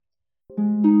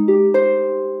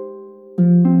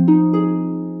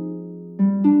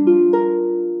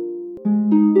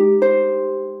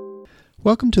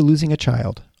Welcome to Losing a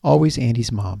Child, Always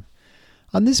Andy's Mom.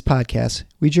 On this podcast,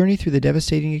 we journey through the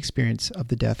devastating experience of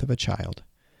the death of a child.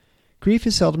 Grief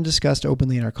is seldom discussed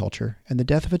openly in our culture, and the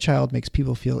death of a child makes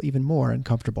people feel even more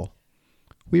uncomfortable.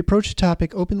 We approach the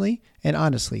topic openly and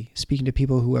honestly, speaking to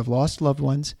people who have lost loved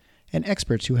ones and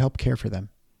experts who help care for them.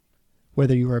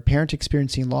 Whether you are a parent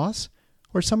experiencing loss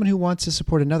or someone who wants to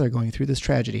support another going through this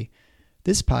tragedy,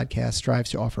 this podcast strives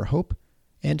to offer hope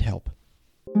and help.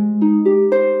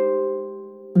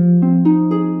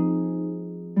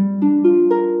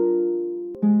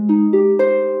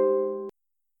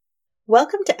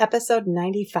 Welcome to episode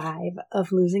 95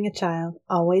 of Losing a Child,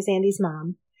 Always Andy's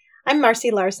Mom. I'm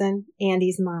Marcy Larson,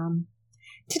 Andy's mom.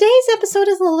 Today's episode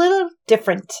is a little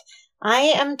different. I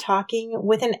am talking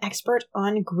with an expert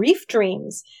on grief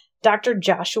dreams, Dr.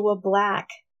 Joshua Black.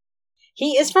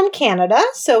 He is from Canada,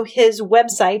 so his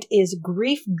website is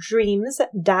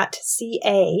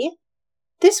griefdreams.ca.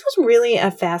 This was really a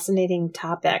fascinating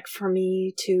topic for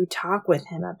me to talk with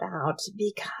him about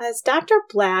because Dr.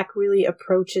 Black really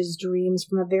approaches dreams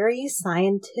from a very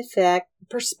scientific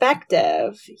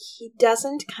perspective. He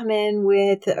doesn't come in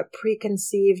with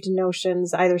preconceived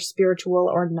notions, either spiritual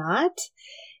or not,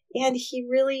 and he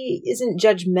really isn't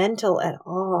judgmental at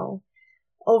all.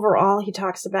 Overall, he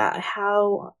talks about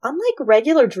how, unlike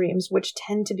regular dreams, which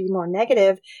tend to be more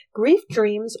negative, grief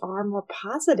dreams are more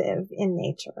positive in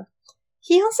nature.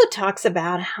 He also talks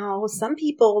about how some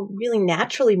people really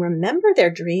naturally remember their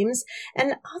dreams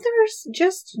and others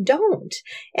just don't,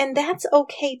 and that's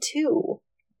okay too.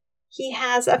 He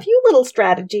has a few little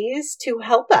strategies to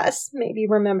help us maybe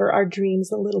remember our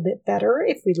dreams a little bit better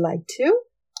if we'd like to.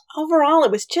 Overall,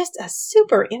 it was just a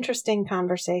super interesting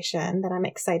conversation that I'm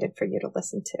excited for you to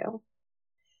listen to.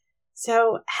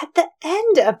 So at the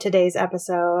end of today's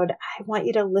episode, I want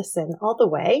you to listen all the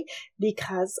way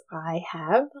because I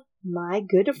have my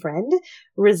good friend,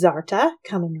 Rizarta,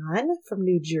 coming on from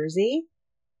New Jersey.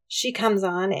 She comes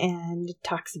on and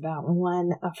talks about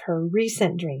one of her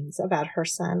recent dreams about her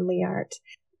son, Liart.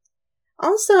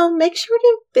 Also, make sure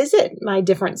to visit my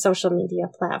different social media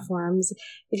platforms.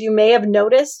 If you may have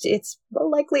noticed, it's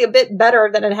likely a bit better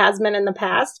than it has been in the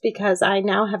past because I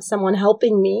now have someone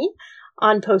helping me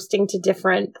on posting to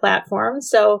different platforms.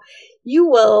 So you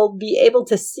will be able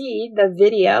to see the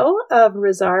video of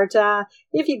Rizarta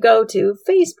if you go to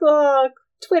Facebook,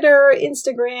 Twitter,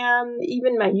 Instagram,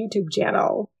 even my YouTube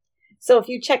channel. So if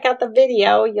you check out the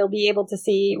video, you'll be able to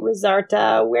see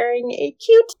Rizarta wearing a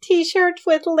cute t-shirt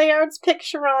with Liart's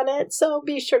picture on it. So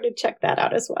be sure to check that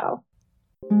out as well.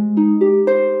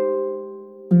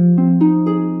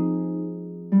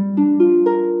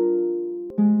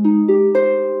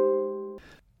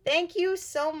 Thank you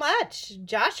so much,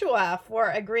 Joshua, for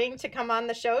agreeing to come on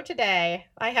the show today.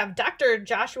 I have Dr.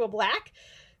 Joshua Black,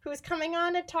 who's coming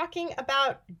on and talking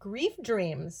about grief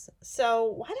dreams.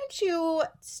 So why don't you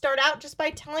start out just by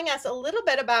telling us a little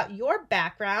bit about your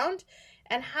background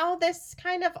and how this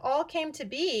kind of all came to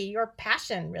be, your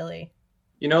passion, really.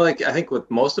 You know, I think with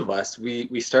most of us,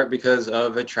 we start because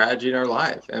of a tragedy in our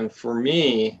life. And for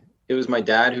me, it was my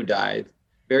dad who died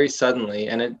very suddenly,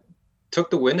 and it took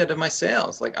the wind out of my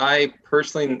sails. I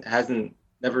personally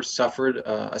never suffered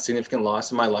a significant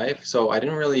loss in my life, so I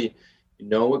didn't really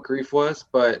know what grief was.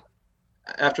 But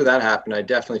after that happened, I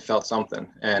definitely felt something,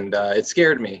 and it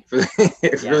scared me.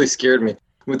 Really scared me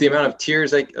with the amount of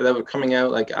tears that were coming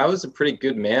out. I was a pretty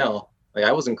good male.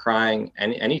 I wasn't crying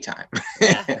anytime,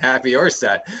 happy or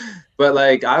sad. But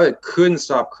I couldn't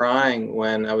stop crying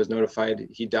when I was notified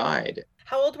he died.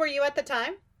 How old were you at the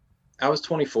time? I was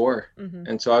 24. Mm-hmm.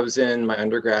 And so I was in my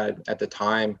undergrad at the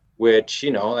time, which,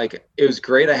 it was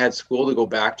great. I had school to go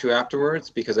back to afterwards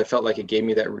because I felt like it gave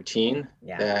me that routine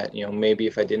that, maybe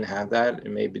if I didn't have that, it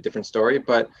may be a different story.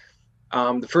 But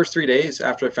the first 3 days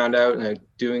after I found out and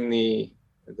doing the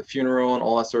funeral and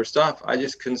all that sort of stuff, I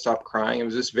just couldn't stop crying. It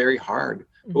was just very hard.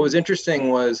 Mm-hmm. What was interesting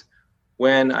was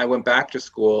when I went back to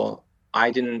school,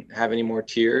 I didn't have any more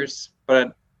tears,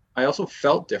 but I also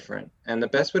felt different. And the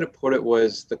best way to put it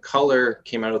was the color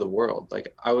came out of the world.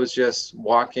 I was just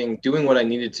walking, doing what I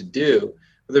needed to do,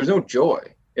 but there was no joy.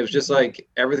 It was just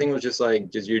everything was just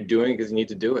you're doing it because you need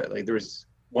to do it.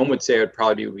 One would say I would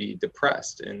probably be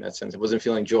depressed in that sense. I wasn't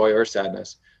feeling joy or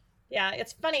sadness. Yeah,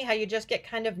 it's funny how you just get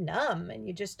kind of numb and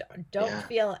you just don't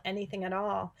feel anything at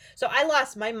all. So I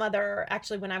lost my mother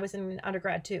actually when I was in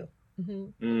undergrad too.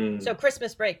 Mm-hmm. So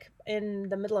Christmas break in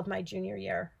the middle of my junior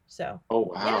year. So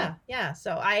oh wow, yeah.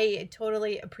 So I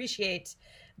totally appreciate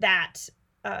that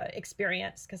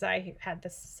experience because I had the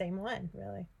same one,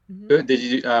 really. Did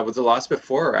you, was the loss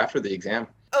before or after the exam?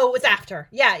 Oh, it was after.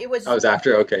 Yeah, it was. Oh, it was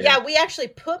after? Okay. Yeah, we actually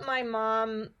put my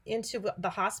mom into the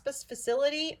hospice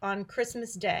facility on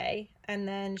Christmas Day, and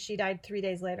then she died 3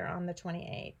 days later on the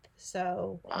 28th.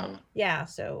 So, wow. Yeah,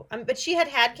 so, but she had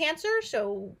cancer,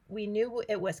 so we knew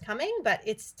it was coming, but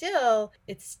it's still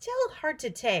hard to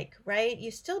take, right?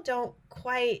 You still don't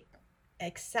quite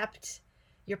accept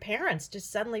your parents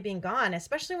just suddenly being gone,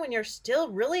 especially when you're still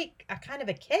really a kind of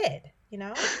a kid.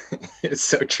 It's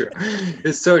so true.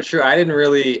 It's so true. I didn't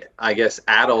really, I guess,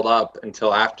 adult up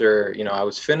until after, I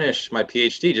was finished my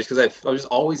PhD, just because I was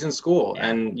always in school. Yeah.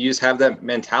 And you just have that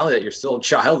mentality that you're still a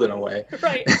child in a way.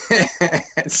 Right.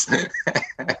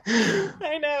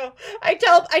 I know.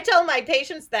 I tell my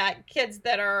patients that, kids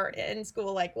that are in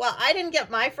school, like, well, I didn't get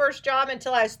my first job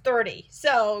until I was 30.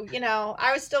 So,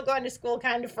 I was still going to school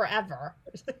kind of forever.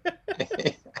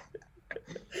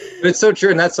 But it's so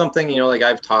true. And that's something, like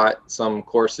I've taught some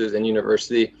courses in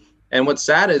university. And what's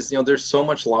sad is, there's so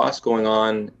much loss going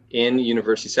on in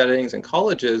university settings and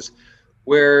colleges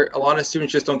where a lot of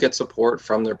students just don't get support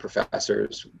from their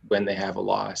professors when they have a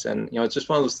loss. And, it's just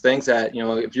one of those things that,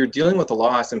 if you're dealing with a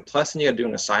loss and plus you got to do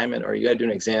an assignment or you got to do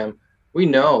an exam, we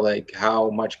know like how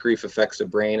much grief affects the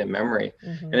brain and memory.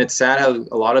 Mm-hmm. And it's sad how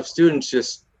a lot of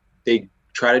students they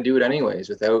try to do it anyways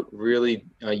without really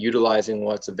utilizing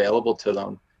what's available to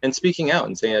them and speaking out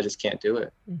and saying, I just can't do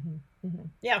it. Mm-hmm. Mm-hmm.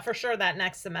 Yeah, for sure. That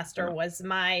next semester was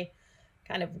my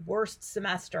kind of worst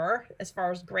semester as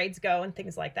far as grades go and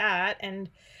things like that. And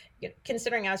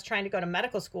considering I was trying to go to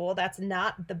medical school, that's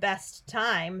not the best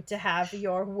time to have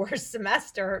your worst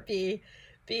semester be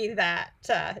that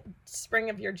spring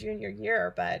of your junior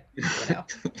year. But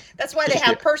that's why they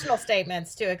have personal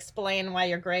statements to explain why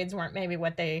your grades weren't maybe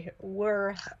what they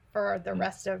were for the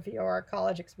rest of your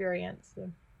college experience.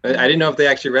 I didn't know if they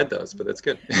actually read those, but that's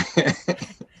good.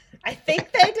 I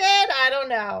think they did. I don't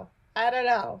know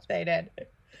if they did.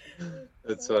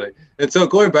 That's funny. And so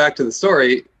going back to the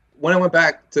story, when I went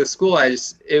back to school,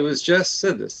 it was just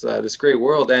this great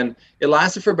world, and it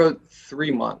lasted for about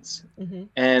 3 months. Mm-hmm.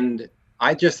 And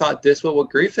I just thought this is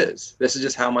what grief is. This is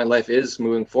just how my life is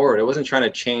moving forward. I wasn't trying to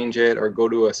change it or go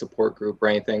to a support group or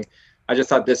anything. I just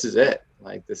thought this is it.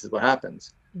 Like, this is what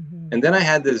happens. Mm-hmm. And then I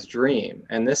had this dream,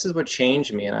 and this is what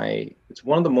changed me. And it's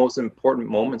one of the most important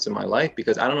moments in my life,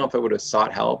 because I don't know if I would have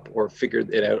sought help or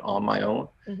figured it out on my own,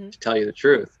 mm-hmm. to tell you the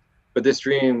truth. But this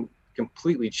dream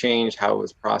completely changed how I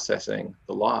was processing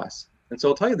the loss. And so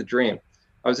I'll tell you the dream.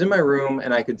 I was in my room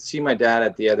and I could see my dad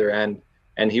at the other end,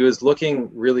 and he was looking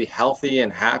really healthy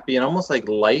and happy and almost like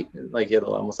light, like he had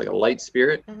almost like a light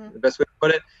spirit, mm-hmm. the best way to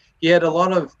put it. He had a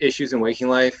lot of issues in waking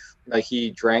life. Like, he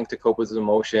drank to cope with his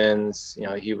emotions. He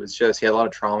had a lot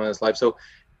of trauma in his life. So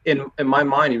in my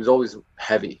mind, he was always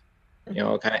heavy,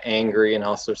 mm-hmm. Kind of angry and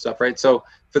all sorts of stuff, right? So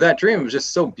for that dream, it was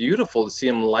just so beautiful to see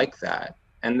him like that.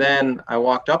 And then I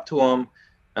walked up to him,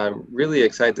 really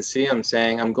excited to see him,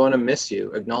 saying, I'm going to miss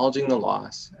you, acknowledging the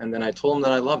loss. And then I told him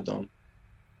that I loved him.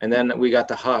 And then we got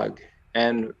to hug.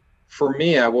 And for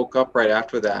me, I woke up right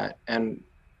after that. And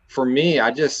for me,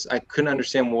 I couldn't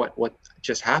understand what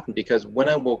just happened, because when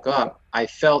I woke up, I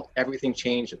felt everything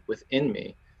change within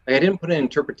me. Like, I didn't put an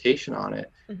interpretation on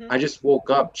it. Mm-hmm. I just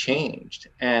woke up changed,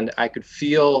 and I could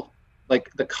feel like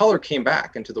the color came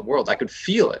back into the world. I could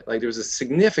feel it. Like, there was a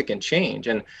significant change,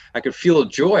 and I could feel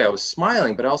joy. I was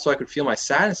smiling, but also I could feel my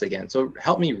sadness again. So it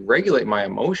helped me regulate my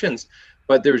emotions.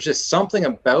 But there was just something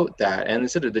about that. And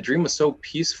instead of the dream was so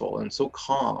peaceful and so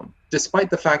calm, despite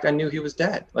the fact I knew he was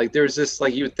dead. Like, there's this,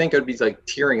 like, you would think I'd be like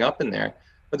tearing up in there,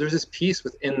 but there's this peace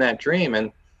within that dream.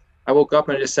 And I woke up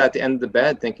and I just sat at the end of the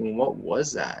bed thinking, what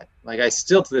was that? Like, I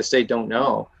still to this day don't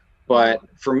know, but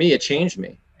for me, it changed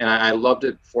me. And I loved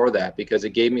it for that, because it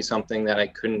gave me something that I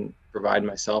couldn't provide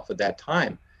myself at that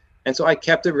time. And so I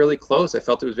kept it really close. I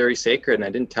felt it was very sacred, and I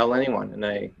didn't tell anyone. And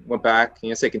I went back,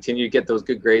 I continued to get those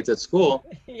good grades at school,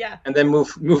 yeah, and then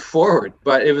move forward.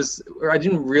 But I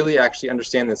didn't really actually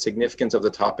understand the significance of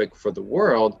the topic for the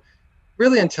world,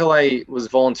 really until I was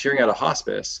volunteering at a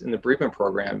hospice in the bereavement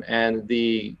program. And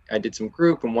I did some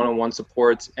group and one-on-one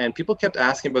supports, and people kept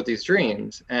asking about these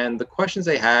dreams. And the questions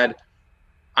they had,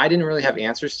 I didn't really have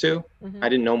answers to. Mm-hmm. I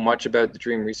didn't know much about the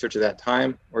dream research at that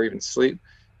time, or even sleep.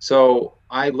 So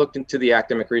I looked into the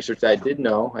academic research that I did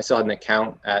know. I still had an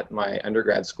account at my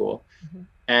undergrad school, mm-hmm.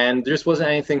 and there just wasn't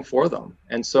anything for them.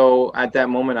 And so at that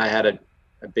moment, I had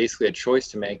basically a choice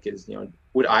to make: is,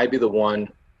 would I be the one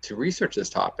to research this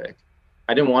topic?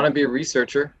 I didn't want to be a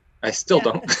researcher. I still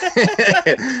don't.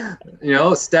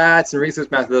 Stats and research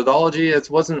methodology, it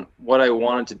wasn't what I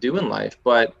wanted to do in life.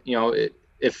 But,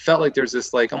 it felt like there's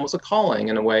this, like, almost a calling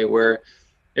in a way, where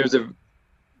it was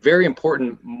very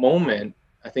important moment,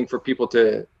 I think, for people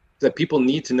that people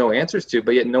need to know answers to,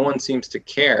 but yet no one seems to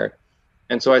care.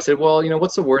 And so I said, well,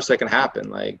 what's the worst that can happen?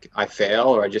 Like I fail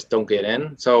or I just don't get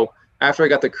in. So after I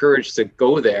got the courage to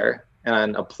go there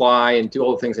and apply and do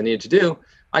all the things I needed to do,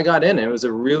 I got in. And it was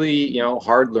a really,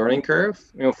 hard learning curve,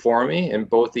 for me in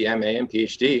both the MA and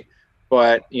PhD.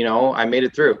 But, I made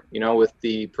it through, with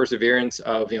the perseverance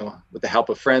of, with the help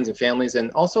of friends and families,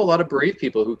 and also a lot of brave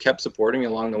people who kept supporting me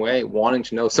along the way, wanting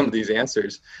to know some of these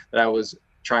answers that I was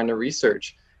trying to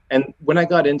research. And when I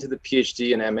got into the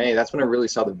PhD and MA, that's when I really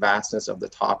saw the vastness of the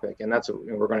topic. And that's what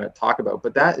we're going to talk about.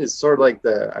 But that is sort of like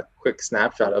a quick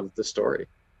snapshot of the story.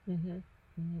 Mm-hmm.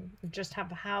 Mm-hmm. Just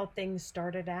how things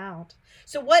started out.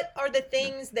 So what are the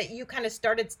things that you kind of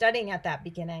started studying at that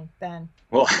beginning then?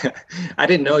 Well, I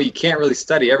didn't know you can't really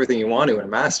study everything you want to in a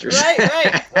master's.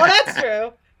 Right. Well, that's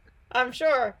true. I'm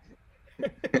sure.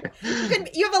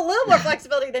 You have a little more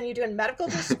flexibility than you do in medical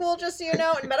school, just so you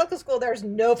know. In medical school, there's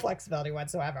no flexibility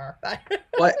whatsoever.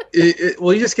 Well,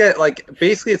 you just get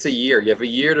basically it's a year. You have a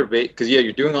year to because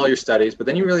you're doing all your studies, but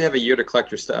then you really have a year to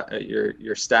collect your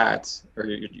stats or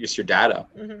your data.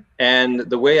 Mm-hmm. And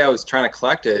the way I was trying to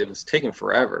collect it was taking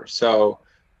forever. So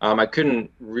I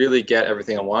couldn't really get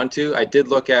everything I wanted to. I did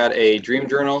look at a dream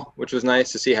journal, which was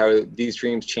nice to see how these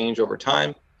dreams change over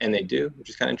time. And they do, which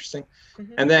is kind of interesting.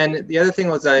 Mm-hmm. And then the other thing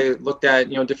was I looked at,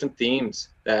 different themes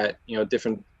that,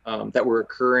 that were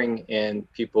occurring in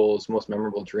people's most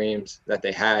memorable dreams that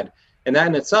they had. And that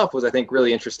in itself was, I think,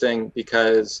 really interesting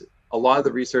because a lot of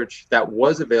the research that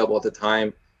was available at the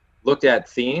time looked at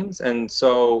themes. And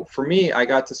so for me, I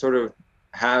got to sort of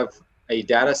have a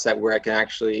data set where I can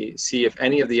actually see if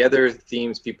any of the other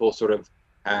themes people sort of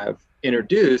have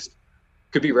introduced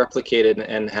could be replicated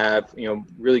and have,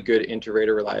 really good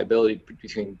inter-rater reliability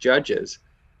between judges.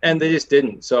 And they just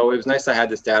didn't. So it was nice I had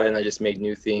this data and I just made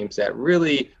new themes that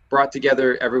really brought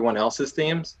together everyone else's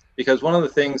themes. Because one of the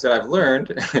things that I've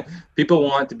learned, people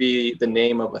want to be the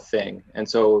name of a thing. And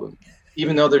so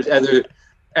even though there's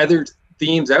other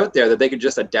themes out there that they could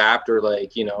just adapt or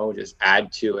just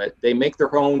add to it, they make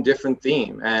their own different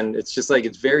theme. And it's just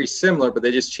it's very similar, but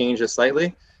they just change it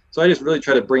slightly. So I just really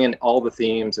try to bring in all the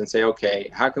themes and say, okay,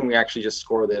 how can we actually just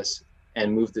score this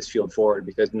and move this field forward?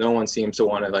 Because no one seems to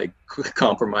want to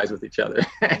compromise with each other.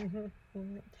 Mm-hmm.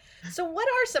 Mm-hmm. So what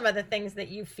are some of the things that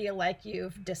you feel like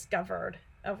you've discovered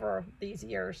over these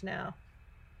years now?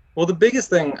 Well, the biggest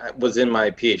thing was in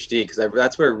my PhD, because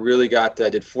that's where I really I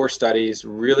did 4 studies,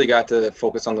 really got to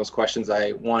focus on those questions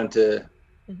I wanted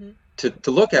to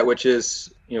look at, which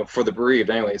is, for the bereaved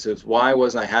anyways, is why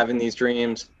wasn't I having these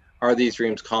dreams? Are these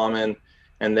dreams common?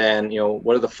 And then,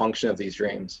 what are the function of these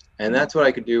dreams? And that's what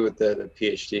I could do with the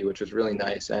PhD, which was really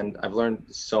nice. And I've learned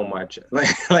so much, and,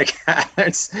 I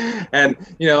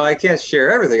can't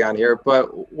share everything on here,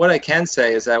 but what I can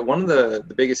say is that one of the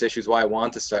biggest issues why I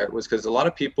wanted to start was because a lot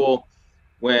of people,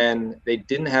 when they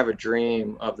didn't have a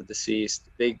dream of the deceased,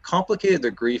 they complicated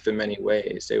their grief in many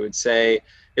ways. They would say,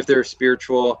 if they're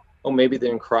spiritual, oh, maybe they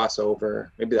didn't cross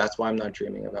over. Maybe that's why I'm not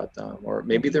dreaming about them. Or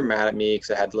maybe they're mad at me because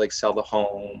I had to sell the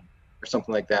home or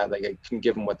something like that. I couldn't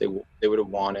give them what they would have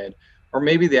wanted. Or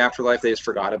maybe the afterlife, they just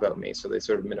forgot about me. So they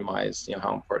sort of minimized,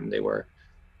 how important they were.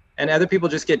 And other people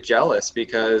just get jealous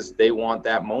because they want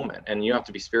that moment. And you have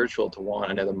to be spiritual to want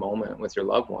another moment with your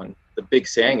loved one. The big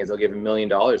saying is they'll give $1 million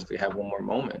if we have one more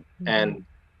moment. Mm-hmm. And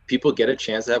people get a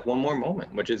chance to have one more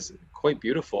moment, which is quite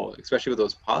beautiful, especially with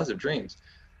those positive dreams.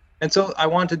 And so I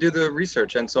wanted to do the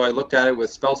research. And so I looked at it with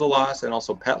spousal loss and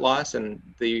also pet loss, and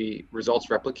the results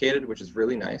replicated, which is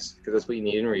really nice because that's what you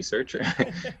need in research.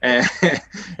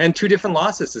 and 2 different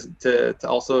losses to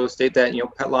also state that,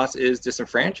 pet loss is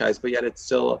disenfranchised, but yet it's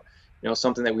still,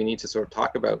 something that we need to sort of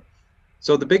talk about.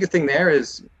 So the biggest thing there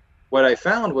is what I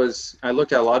found was I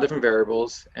looked at a lot of different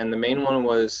variables, and the main one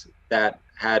was that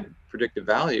had predictive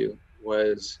value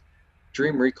was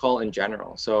dream recall in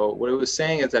general. So what it was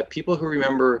saying is that people who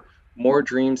remember more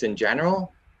dreams in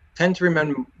general tend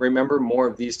to remember more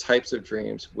of these types of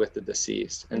dreams with the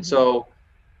deceased. And so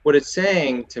what it's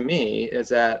saying to me is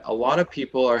that a lot of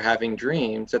people are having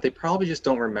dreams that they probably just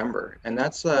don't remember. And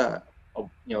that's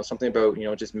something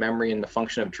about, just memory and the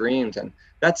function of dreams. And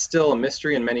that's still a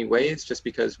mystery in many ways, just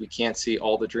because we can't see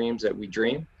all the dreams that we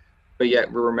dream, but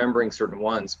yet we're remembering certain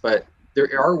ones. But there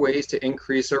are ways to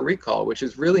increase our recall, which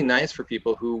is really nice for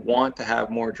people who want to have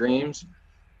more dreams.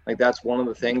 That's one of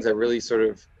the things I really sort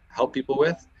of help people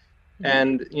with.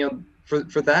 And,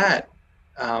 for that,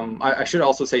 I should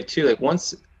also say too,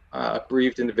 once a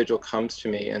bereaved individual comes to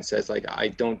me and says, I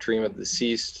don't dream of the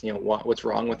deceased, what's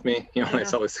wrong with me?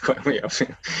 It's always the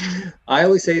question. I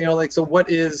always say, so what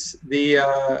is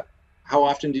the, how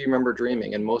often do you remember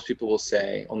dreaming? And most people will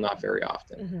say, oh, not very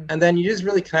often. And then you just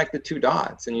really connect the two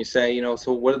dots and you say,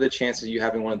 so what are the chances of you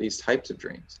having one of these types of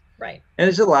dreams? Right. And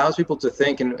it just allows people to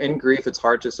think, and in grief, it's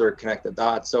hard to sort of connect the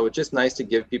dots. So it's just nice to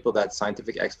give people that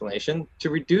scientific explanation to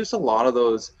reduce a lot of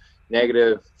those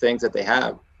negative things that they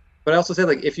have. But I also say,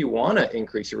 like, if you want to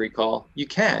increase your recall, you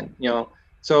can,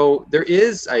 So there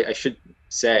is, I should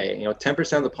say,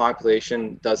 10% of the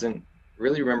population doesn't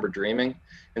really remember dreaming.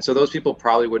 And so those people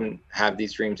probably wouldn't have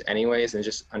these dreams anyways, and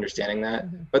just understanding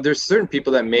that. But there's certain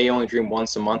people that may only dream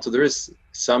once a month. So there is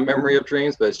some memory of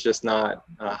dreams, but it's just not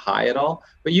high at all.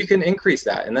 But you can increase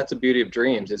that. And that's the beauty of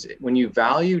dreams, is when you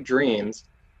value dreams,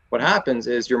 what happens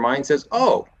is your mind says,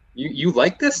 oh, you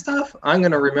like this stuff? I'm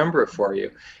going to remember it for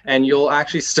you. And you'll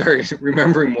actually start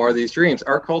remembering more of these dreams.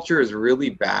 Our culture is really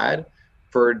bad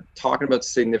for talking about the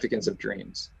significance of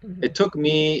dreams. It took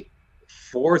me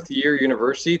 4th year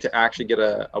university to actually get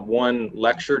a one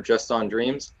lecture just on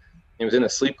dreams. It was in a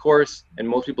sleep course, and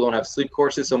most people don't have sleep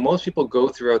courses. So most people go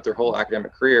throughout their whole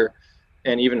academic career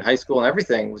and even high school and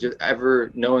everything without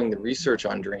ever knowing the research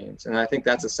on dreams. And I think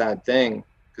that's a sad thing,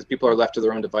 because people are left to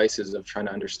their own devices of trying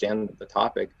to understand the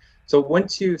topic. So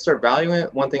once you start valuing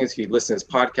it, one thing is you listen to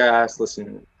this podcast,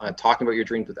 talking about your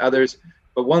dreams with others.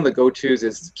 But one of the go-tos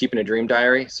is keeping a dream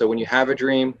diary. So when you have a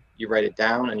dream, you write it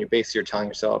down, and you're telling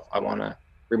yourself, I want to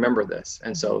remember this.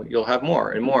 And so you'll have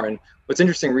more and more. And what's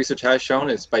interesting, research has shown,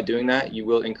 is by doing that, you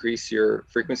will increase your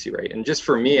frequency rate. And just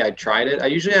for me, I tried it. I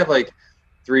usually have like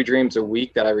 3 dreams a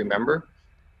week that I remember.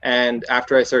 And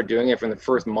after I started doing it, from the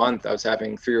first month, I was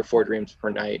having 3 or 4 dreams per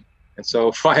night. And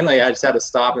so finally I just had to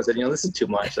stop and said, this is too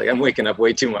much. Like, I'm waking up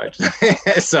way too much.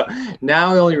 So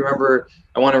now I only remember,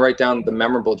 I want to write down the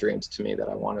memorable dreams to me that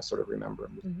I want to sort of remember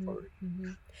moving forward.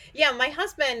 Yeah, my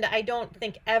husband, I don't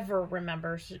think ever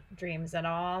remembers dreams at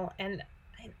all. And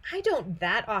I don't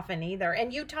that often either.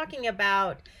 And you talking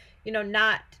about,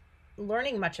 not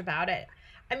learning much about it.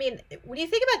 I mean, when you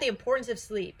think about the importance of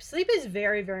sleep is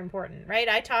very, very important, right?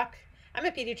 I'm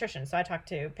a pediatrician, so I talk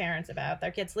to parents about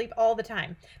their kids' sleep all the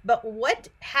time. But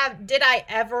did I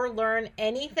ever learn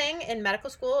anything in medical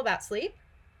school about sleep?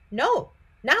 No,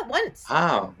 not once.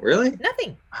 Oh, really?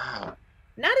 Nothing. Wow.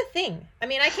 Not a thing. I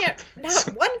mean, not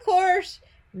one course,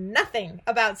 nothing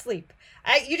about sleep.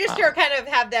 You just kind of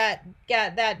have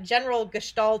that general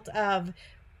gestalt of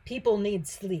people need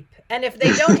sleep. And if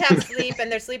they don't have sleep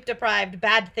and they're sleep deprived,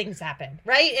 bad things happen,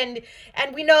 right?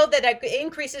 And we know that it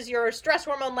increases your stress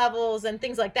hormone levels and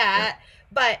things like that.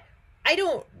 But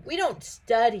we don't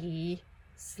study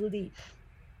sleep.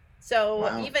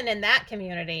 So even in that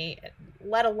community,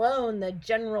 let alone the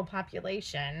general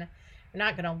population, you're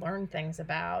not going to learn things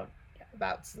about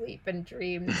sleep and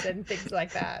dreams and things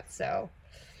like that. So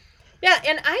yeah.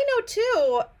 And I know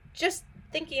too, just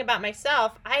thinking about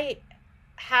myself, I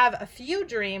have a few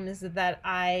dreams that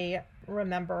I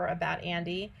remember about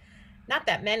Andy. Not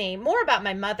that many. More about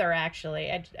my mother,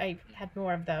 actually. I had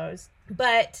more of those.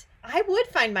 But I would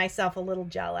find myself a little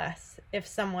jealous if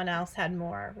someone else had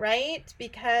more, right?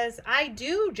 Because I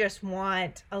do just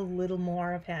want a little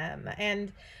more of him.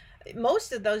 And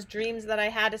most of those dreams that I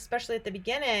had, especially at the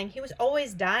beginning, he was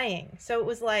always dying. So it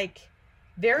was like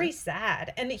very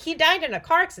sad. And he died in a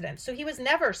car accident. So he was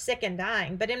never sick and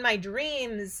dying. But in my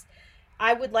dreams,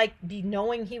 I would be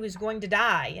knowing he was going to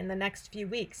die in the next few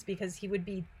weeks, because he would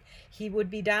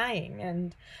be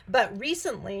dying. But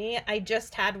recently I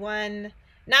just had one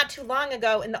not too long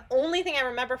ago, and the only thing I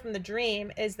remember from the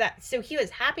dream is that, so he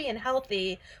was happy and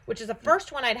healthy, which is the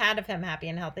first one I'd had of him happy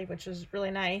and healthy, which was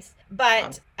really nice.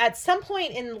 But at some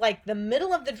point in the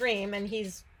middle of the dream, and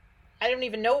I don't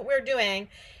even know what we're doing,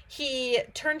 he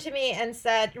turned to me and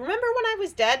said, "Remember when I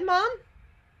was dead, Mom?"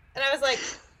 And I was like,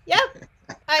 "Yep.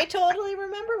 I totally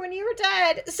remember when you were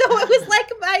dead." So it was like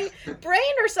my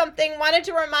brain or something wanted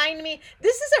to remind me,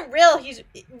 this isn't real. He's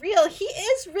real. He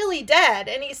is really dead,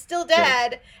 and he's still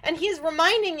dead. And he's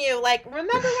reminding you,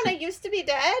 remember when I used to be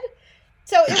dead?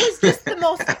 So it was just the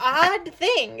most odd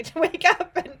thing to wake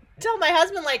up and tell my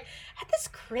husband, I had this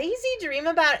crazy dream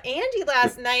about Andy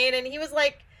last night, and he was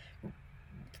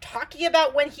talking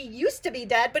about when he used to be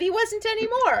dead, but he wasn't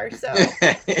anymore. So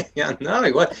yeah, no,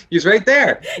 he was right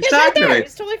there. He's right there.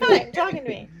 He's totally fine talking to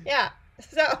me. Yeah.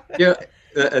 So yeah,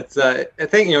 it's I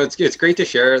think it's great to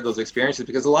share those experiences,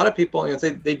 because a lot of people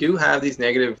they do have these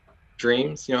negative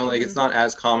dreams. It's not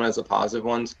as common as the positive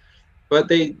ones, but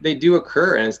they do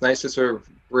occur, and it's nice to sort of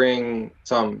bring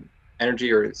some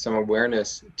energy or some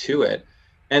awareness to it.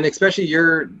 And especially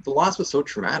the loss was so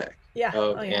traumatic. Yeah.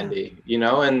 Of Andy,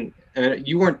 and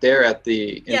you weren't there at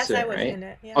the incident, yes, I was right? in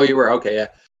it. Yeah. Oh, you were? Okay, yeah.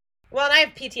 Well, and I have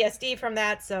PTSD from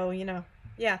that, so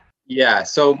yeah. Yeah.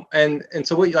 So, and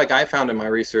so what like I found in my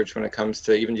research when it comes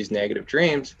to even these negative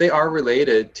dreams, they are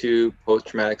related to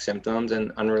post-traumatic symptoms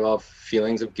and unresolved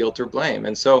feelings of guilt or blame.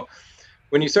 And so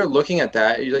when you start looking at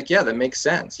that, you're like, yeah, that makes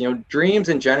sense. You know, dreams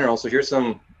in general. So here's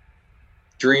some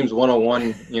dreams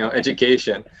 101,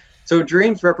 education. So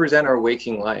dreams represent our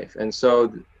waking life. And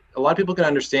so a lot of people can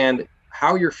understand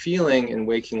how you're feeling in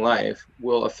waking life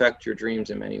will affect your dreams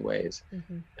in many ways.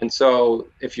 Mm-hmm. And so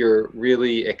if you're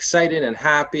really excited and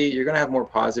happy, you're going to have more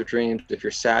positive dreams. If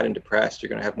you're sad and depressed, you're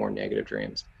going to have more negative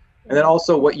dreams. Mm-hmm. And then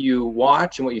also what you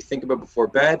watch and what you think about before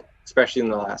bed, especially in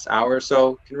the last hour or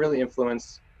so, can really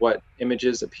influence what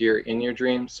images appear in your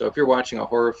dreams. So if you're watching a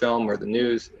horror film or the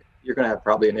news, you're going to have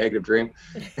probably a negative dream.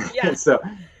 Yeah. So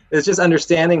it's just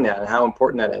understanding that and how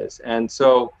important that is. And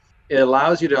so it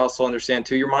allows you to also understand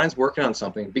too, your mind's working on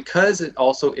something, because it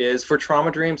also is for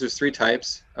trauma dreams. There's 3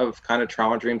 types of kind of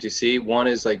trauma dreams you see. One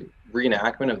is like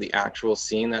reenactment of the actual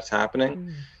scene that's happening.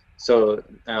 Mm. So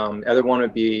the other one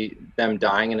would be them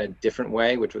dying in a different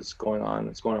way, which was going on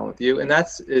with you. And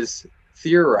that's is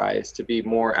theorized to be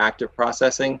more active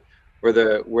processing, where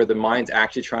the mind's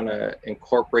actually trying to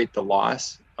incorporate the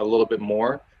loss a little bit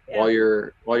more while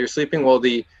you're sleeping. Well,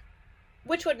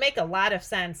 which would make a lot of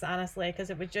sense, honestly, because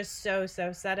it was just so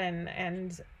sudden,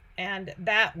 and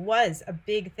that was a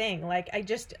big thing. Like I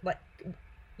just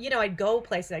I'd go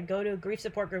places, I'd go to a grief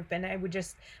support group, and I would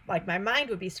just my mind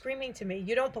would be screaming to me,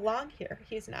 "You don't belong here.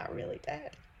 He's not really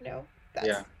dead."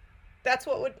 That's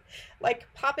what would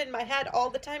pop in my head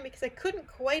all the time, because I couldn't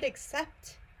quite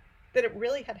accept that it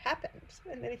really had happened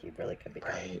and that he really could be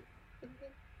dead. Right. Mm-hmm.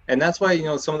 And that's why,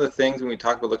 some of the things when we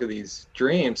talk about look at these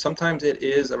dreams, sometimes it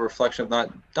is a reflection of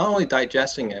not only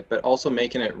digesting it, but also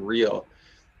making it real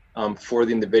for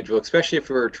the individual, especially if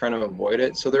we're trying to avoid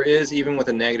it. So there is, even with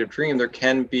a negative dream, there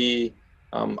can be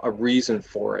a reason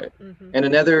for it. Mm-hmm. And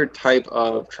another type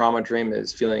of trauma dream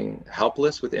is feeling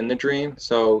helpless within the dream.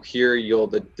 So here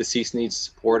the deceased needs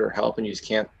support or help, and you just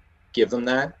can't give them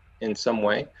that in some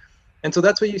way. And so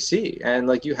that's what you see. And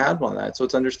you had one of that. So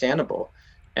it's understandable.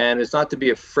 And it's not to be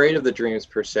afraid of the dreams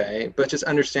per se, but just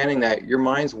understanding that your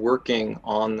mind's working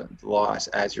on the loss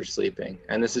as you're sleeping.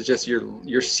 And this is just,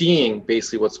 you're seeing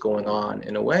basically what's going on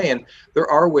in a way. And there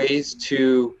are ways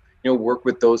to, work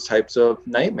with those types of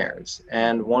nightmares.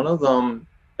 And one of them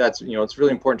that's, it's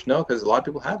really important to know, because a lot of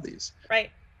people have these. Right.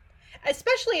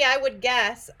 Especially, I would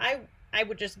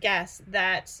just guess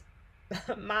that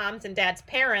moms and dads'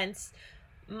 parents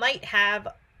might have,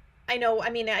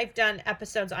 I've done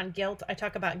episodes on guilt. I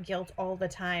talk about guilt all the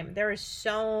time. There is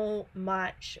so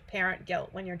much parent guilt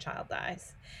when your child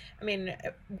dies.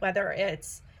 Whether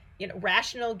it's,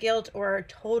 rational guilt or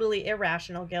totally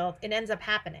irrational guilt, it ends up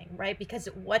happening, right? Because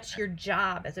what's your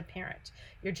job as a parent?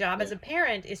 Your job as a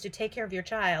parent is to take care of your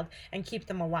child and keep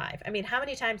them alive. How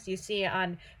many times do you see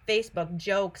on Facebook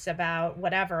jokes about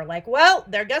whatever, well,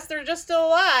 they're just still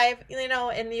alive,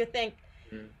 and you think,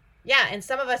 yeah, and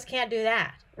some of us can't do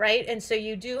that, right? And so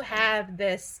you do have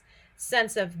this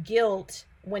sense of guilt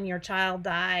when your child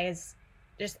dies.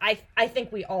 I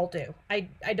think we all do. I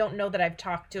don't know that I've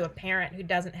talked to a parent who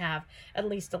doesn't have at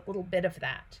least a little bit of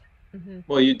that. Mm-hmm.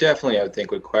 Well, you definitely, I would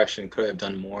think, would question, could I have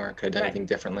done more? Could I have done anything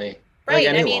differently? Right.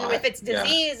 If it's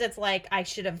disease, it's I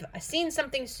should have seen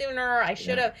something sooner. I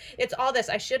should have, it's all this,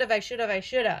 I should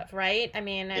have, right?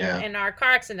 In our car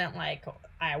accident,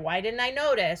 why didn't I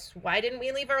notice? Why didn't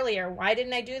we leave earlier? Why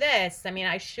didn't I do this?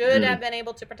 I should have been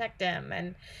able to protect him,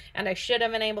 and I should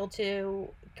have been able to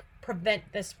prevent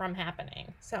this from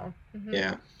happening. So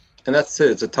yeah, and that's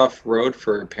it. It's a tough road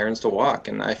for parents to walk,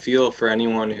 and I feel for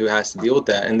anyone who has to deal with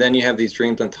that. And then you have these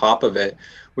dreams on top of it,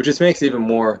 which just makes it even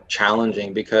more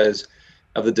challenging because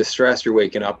of the distress you're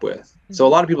waking up with. Mm-hmm. So a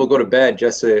lot of people go to bed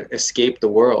just to escape the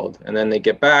world, and then they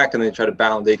get back and they try to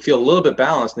balance. They feel a little bit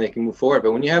balanced and they can move forward.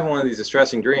 But when you have one of these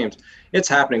distressing dreams, it's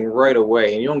happening right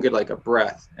away, and you don't get a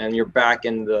breath, and you're back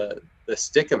in the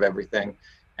stick of everything.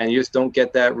 And you just don't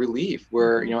get that relief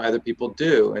where, other people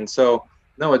do. And so,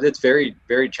 no, it's very,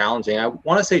 very challenging. I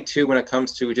want to say, too, when it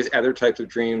comes to just other types of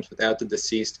dreams without the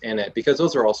deceased in it, because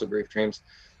those are also grief dreams.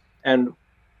 And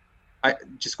I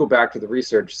just go back to the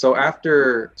research. So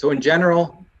in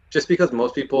general, just because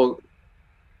most people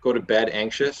go to bed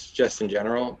anxious, just in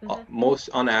general,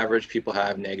 most on average, people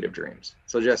have negative dreams.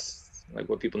 So just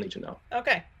what people need to know.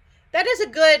 Okay. That is a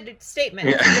good statement.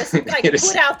 Yeah.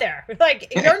 Just put out there.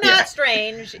 You're not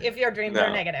strange if your dreams are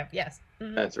negative. Yes.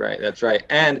 Mm-hmm. That's right.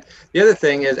 And the other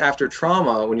thing is, after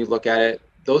trauma, when you look at it,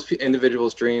 those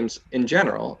individuals' dreams in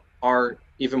general are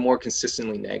even more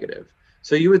consistently negative.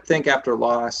 So you would think after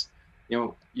loss,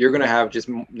 you're going to have just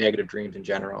negative dreams in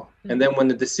general. Mm-hmm. And then when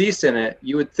the deceased in it,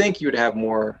 you would think you would have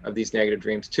more of these negative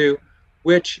dreams too,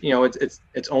 which,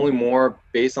 it's only more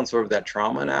based on sort of that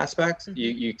trauma and aspect. Mm-hmm.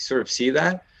 You sort of see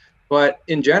that. But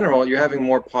in general, you're having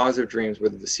more positive dreams where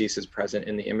the deceased is present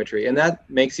in the imagery. And that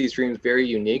makes these dreams very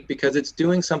unique because it's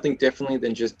doing something differently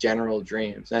than just general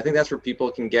dreams. And I think that's where people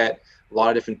can get a lot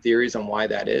of different theories on why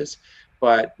that is.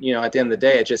 But, at the end of the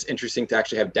day, it's just interesting to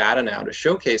actually have data now to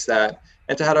showcase that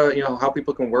and to how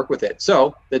people can work with it.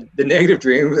 So the negative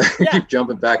dream, keep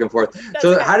jumping back and forth. That's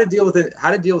so how to deal with it,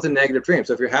 how to deal with a negative dream.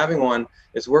 So if you're having one,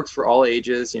 it works for all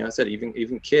ages, I said,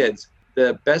 even kids.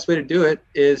 The best way to do it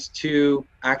is to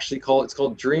actually it's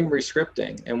called dream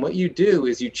rescripting. And what you do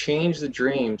is you change the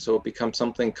dream so it becomes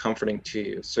something comforting to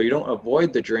you. So you don't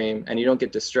avoid the dream and you don't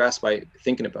get distressed by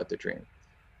thinking about the dream.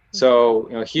 Mm-hmm.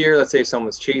 So, here, let's say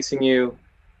someone's chasing you,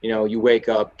 you wake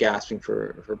up gasping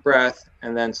for breath.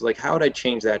 And then so how would I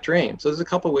change that dream? So there's a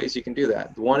couple of ways you can do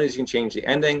that. One is you can change the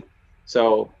ending.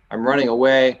 So I'm running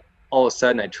away. All of a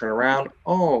sudden I turn around.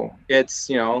 Oh,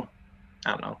 it's,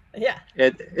 I don't know. Yeah.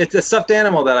 It's a stuffed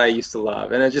animal that I used to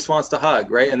love and it just wants to hug,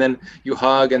 right? And then you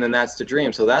hug and then that's the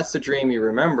dream. So that's the dream you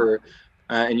remember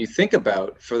and you think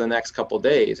about for the next couple of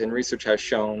days. And research has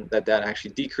shown that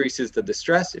actually decreases the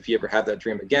distress if you ever have that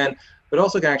dream again, but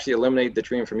also can actually eliminate the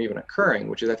dream from even occurring,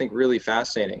 which is, I think, really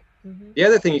fascinating. Mm-hmm. The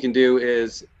other thing you can do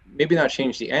is maybe not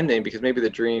change the ending because maybe the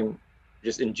dream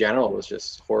just in general was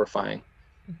just horrifying.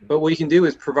 But what you can do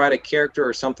is provide a character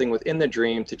or something within the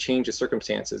dream to change the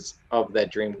circumstances of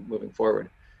that dream moving forward.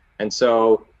 And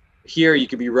so here you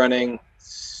could be running,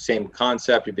 same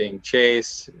concept, you're being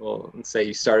chased. Well, let's say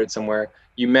you started somewhere.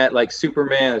 You met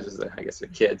Superman, this is, I guess, the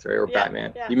kids, right? Or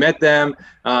Batman. Yeah. You met them,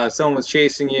 someone was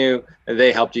chasing you, and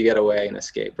they helped you get away and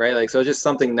escape, right? So just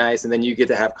something nice, and then you get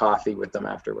to have coffee with them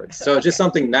afterwards. So just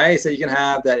something nice that you can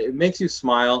have that it makes you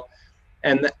smile.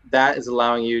 And that is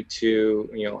allowing you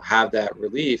to, have that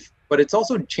relief, but it's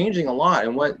also changing a lot.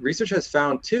 And what research has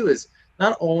found too is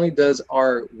not only does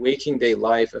our waking day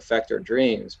life affect our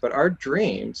dreams, but our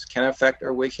dreams can affect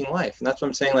our waking life. And that's what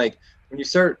I'm saying. When you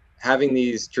start having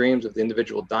these dreams of the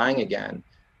individual dying again,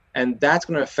 and that's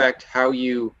going to affect how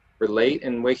you relate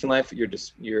in waking life,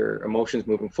 your emotions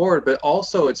moving forward, but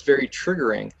also it's very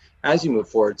triggering as you move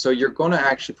forward. So you're going to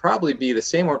actually probably be the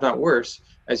same or if not worse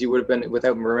as you would have been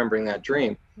without remembering that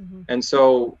dream. Mm-hmm. And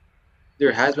so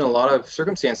there has been a lot of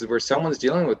circumstances where someone's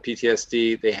dealing with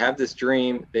PTSD, they have this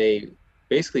dream, they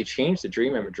basically change the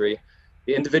dream imagery,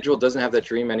 the individual doesn't have that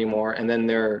dream anymore, and then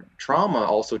their trauma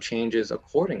also changes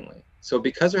accordingly. So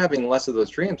because they're having less of those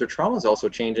dreams, their trauma is also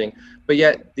changing, but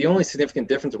yet the only significant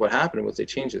difference of what happened was they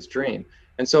changed this dream.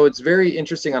 And so it's very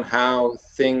interesting on how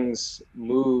things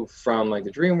move from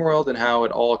the dream world and how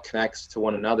it all connects to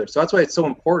one another. So that's why it's so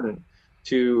important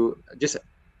to just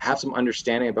have some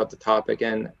understanding about the topic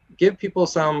and give people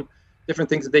some different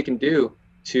things that they can do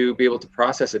to be able to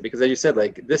process it. Because as you said,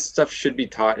 this stuff should be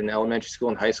taught in elementary school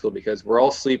and high school because we're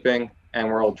all sleeping and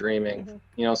we're all dreaming,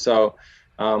 mm-hmm. So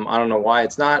I don't know why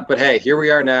it's not, but hey, here we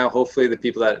are now. Hopefully the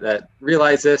people that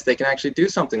realize this, they can actually do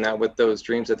something with those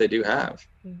dreams that they do have.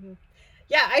 Mm-hmm.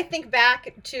 Yeah, I think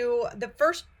back to the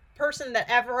first person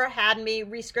that ever had me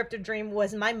rescript a dream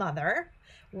was my mother.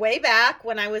 Way back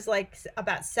when I was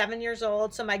about 7 years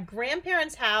old. So my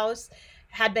grandparents' house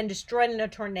had been destroyed in a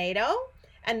tornado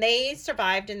and they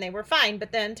survived and they were fine,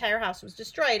 but the entire house was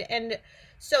destroyed. And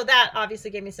so that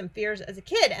obviously gave me some fears as a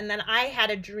kid. And then I had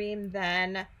a dream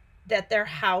then that their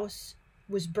house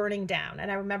was burning down. And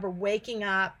I remember waking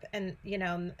up and,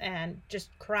 and just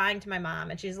crying to my mom.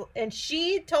 And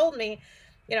she told me,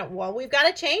 well, we've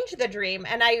got to change the dream.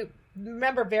 And I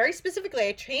remember very specifically,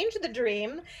 I changed the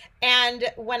dream, and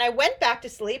when I went back to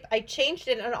sleep, I changed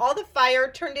it, and all the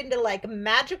fire turned into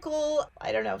magical,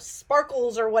 I don't know,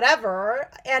 sparkles or whatever,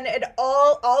 and it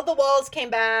all the walls came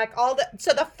back,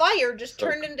 so the fire just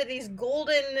turned into these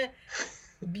golden,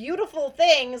 beautiful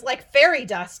things, like fairy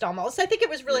dust almost. I think it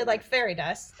was really like fairy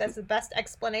dust. That's the best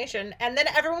explanation. And then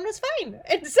everyone was fine.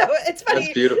 And so it's funny.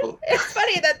 That's beautiful. It's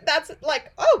funny that's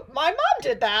oh, my mom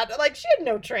did that. She had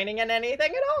no training in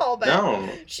anything at all,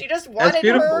 but she just wanted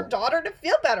her daughter to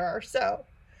feel better. So.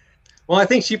 Well, I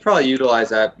think she probably utilized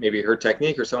that, maybe her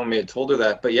technique or someone may have told her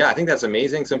that. But yeah, I think that's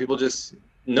amazing. Some people just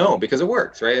know because it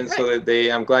works, right? And so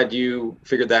I'm glad you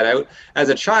figured that out. As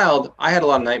a child, I had a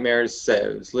lot of nightmares. I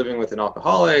was living with an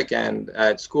alcoholic, and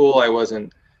at school I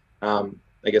wasn't, I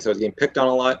guess I was getting picked on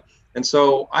a lot. And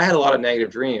so I had a lot of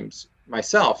negative dreams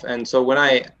myself. And so when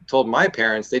I told my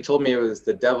parents, they told me it was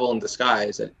the devil in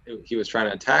disguise, that he was trying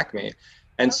to attack me.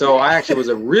 And so I actually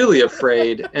was really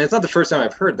afraid, and it's not the first time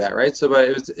I've heard that, right? So, but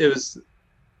it was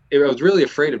I was really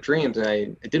afraid of dreams, and I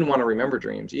didn't want to remember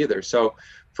dreams either. So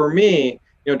for me,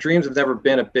 dreams have never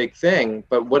been a big thing.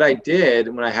 But what I did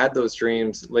when I had those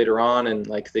dreams later on, and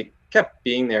like they kept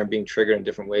being there and being triggered in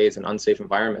different ways in unsafe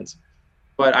environments.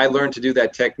 But I learned to do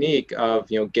that technique of,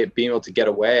 being able to get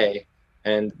away.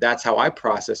 And that's how I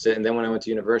processed it. And then when I went to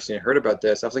university and heard about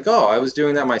this, I was like, oh, I was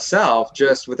doing that myself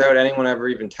just without anyone ever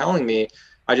even telling me.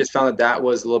 I just found that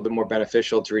was a little bit more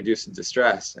beneficial to reduce the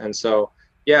distress. And so,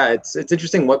 yeah, it's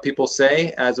interesting what people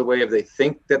say as a way of they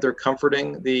think that they're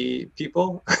comforting the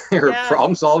people or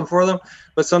problem solving for them.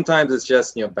 But sometimes it's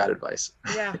just, bad advice.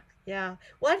 Yeah. Yeah.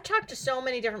 Well, I've talked to so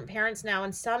many different parents now,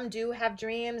 and some do have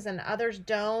dreams and others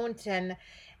don't. And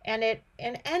it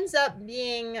ends up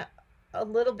being a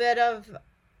little bit of,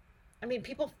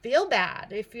 people feel bad.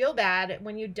 They feel bad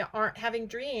when you aren't having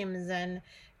dreams and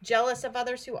jealous of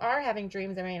others who are having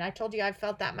dreams. I told you I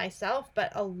felt that myself,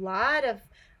 but a lot of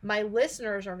my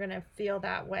listeners are going to feel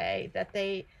that way, that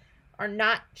they are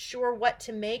not sure what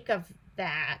to make of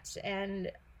that.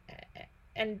 And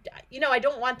I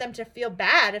don't want them to feel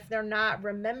bad if they're not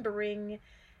remembering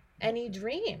any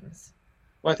dreams.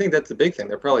 Well, I think that's the big thing.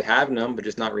 They're probably having them, but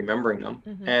just not remembering them.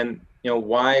 Mm-hmm. And,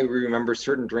 why we remember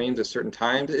certain dreams at certain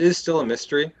times is still a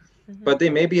mystery, but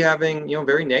they may be having,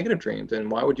 very negative dreams.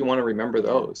 And why would you want to remember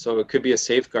those? So it could be a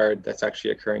safeguard that's actually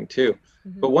occurring too.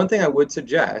 But one thing I would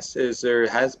suggest is there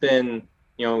has been,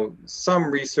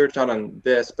 some research not on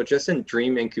this, but just in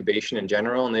dream incubation in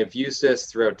general. And they've used this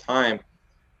throughout time,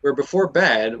 where before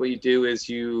bed, what you do is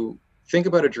you think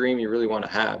about a dream you really want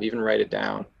to have, even write it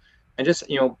down, and just,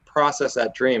 process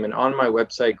that dream. And on my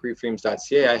website,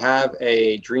 griefdreams.ca, I have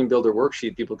a dream builder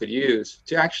worksheet people could use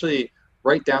to actually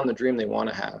write down the dream they want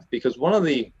to have. Because one of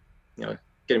the,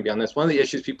 getting beyond this, one of the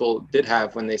issues people did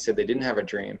have when they said they didn't have a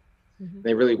dream,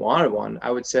 they really wanted one, I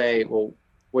would say, well,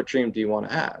 what dream do you want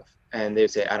to have? And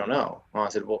they'd say, I don't know. Well, I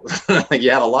said, well,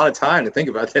 you had a lot of time to think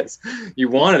about this. You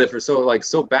wanted it for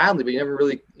so badly, but you never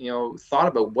really, thought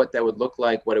about what that would look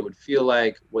like, what it would feel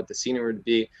like, what the scenery would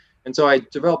be. And so I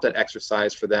developed that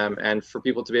exercise for them and for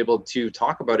people to be able to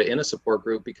talk about it in a support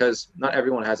group, because not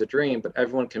everyone has a dream, but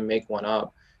everyone can make one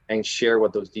up and share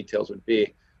what those details would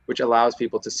be, which allows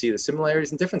people to see the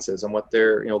similarities and differences and what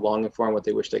they're, longing for and what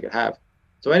they wish they could have.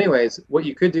 So anyways, what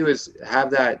you could do is have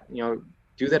that,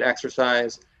 do that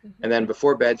exercise. And then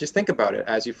before bed, just think about it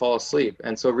as you fall asleep.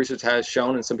 And so research has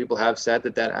shown, and some people have said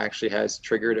that actually has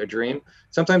triggered a dream.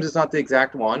 Sometimes it's not the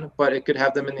exact one, but it could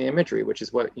have them in the imagery, which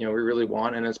is what, we really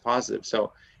want and is positive.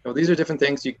 So, these are different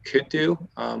things you could do.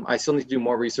 I still need to do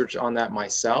more research on that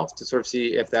myself to sort of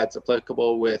see if that's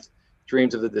applicable with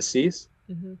dreams of the deceased,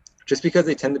 just because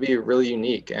they tend to be really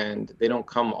unique and they don't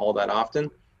come all that often.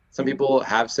 Some people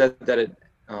have said that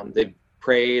they've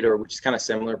prayed, or which is kind of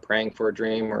similar, praying for a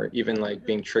dream, or even like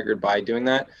being triggered by doing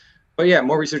that. But yeah,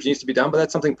 more research needs to be done, but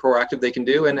that's something proactive they can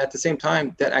do. And at the same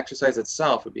time, that exercise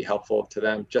itself would be helpful to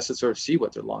them just to sort of see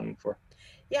what they're longing for.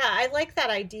 Yeah, I like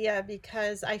that idea,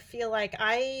 because I feel like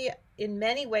in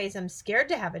many ways, I'm scared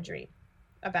to have a dream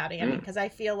about Andy, because I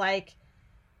feel like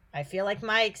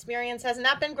my experience has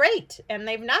not been great, and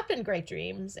they've not been great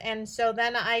dreams. And so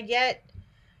then I get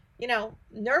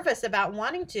nervous about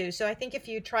wanting to. So I think if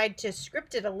you tried to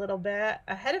script it a little bit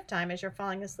ahead of time as you're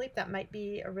falling asleep, that might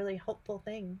be a really helpful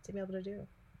thing to be able to do.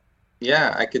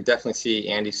 Yeah, I could definitely see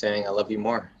Andy saying, I love you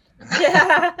more.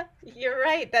 Yeah, you're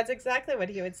right. That's exactly what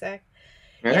he would say.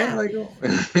 Yeah.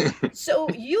 So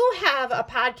you have a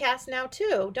podcast now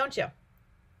too, don't you?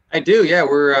 I do. Yeah,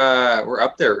 we're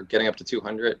up there, getting up to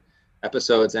 200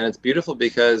 episodes, and it's beautiful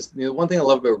because one thing I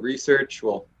love about research,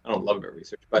 well, I don't love about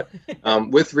research, but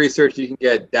with research you can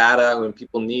get data when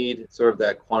people need sort of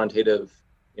that quantitative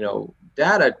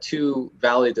data to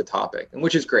validate the topic, and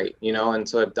which is great, and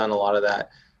so I've done a lot of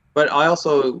that. But I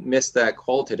also miss that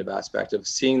qualitative aspect of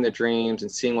seeing the dreams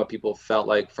and seeing what people felt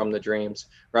like from the dreams,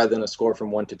 rather than a score from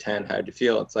 1 to 10. How did you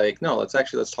feel? It's like, no, let's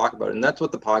talk about it. And that's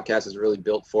what the podcast is really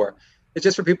built for. It's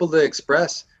just for people to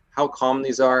express how common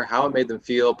these are, how it made them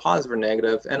feel, positive or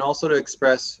negative, and also to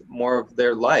express more of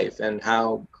their life and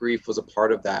how grief was a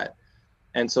part of that.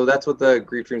 And so that's what the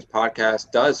Grief Dreams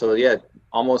podcast does. So yeah,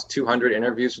 almost 200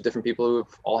 interviews with different people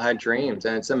who've all had dreams.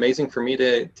 And it's amazing for me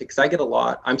because I get a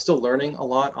lot. I'm still learning a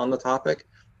lot on the topic,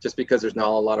 just because there's not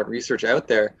a lot of research out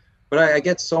there. But I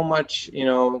get so much,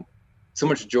 so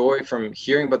much joy from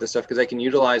hearing about this stuff, because I can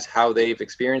utilize how they've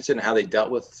experienced it and how they dealt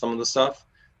with some of the stuff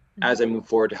as I move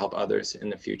forward to help others in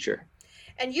the future.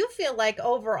 And you feel like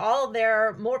overall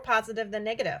they're more positive than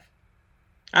negative.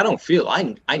 I don't feel, I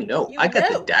know. I got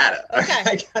the data. Okay.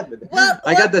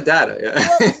 I got the data.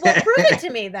 Yeah. Well, prove it to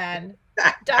me then,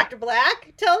 Dr.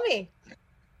 Black. Tell me.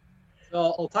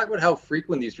 Well, I'll talk about how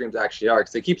frequent these dreams actually are,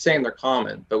 because they keep saying they're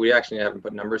common, but we actually haven't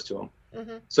put numbers to them.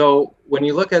 Mm-hmm. So when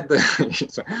you look at the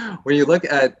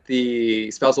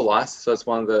spousal loss, so it's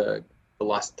one of the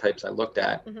loss types I looked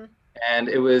at, mm-hmm. and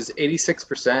it was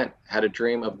 86% had a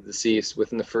dream of the deceased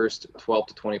within the first 12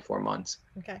 to 24 months.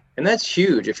 Okay. And that's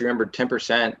huge. If you remember,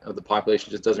 10% of the population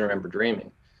just doesn't remember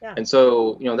dreaming. Yeah. And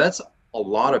so, that's a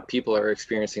lot of people are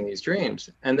experiencing these dreams.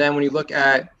 And then when you look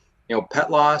at,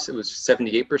 pet loss, it was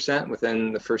 78%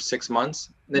 within the first 6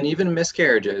 months. And then even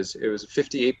miscarriages, it was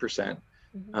 58%.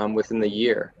 Mm-hmm. Within the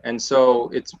year. And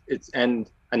so it's and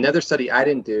another study I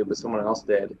didn't do, but someone else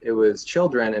did, it was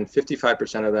children, and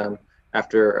 55% of them,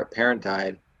 after a parent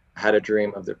died, had a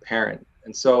dream of their parent.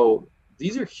 And so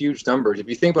these are huge numbers. If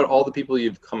you think about all the people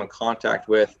you've come in contact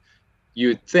with,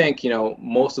 you'd think,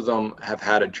 most of them have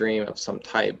had a dream of some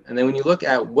type. And then when you look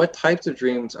at what types of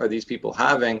dreams are these people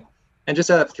having, and just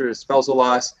after spousal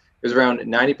loss, it was around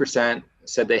 90%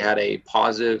 said they had a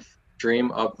positive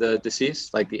dream of the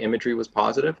deceased, like the imagery was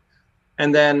positive.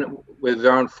 And then with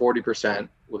around 40%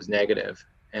 was negative.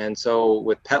 And so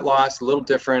with pet loss, a little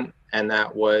different, and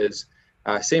that was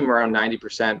same around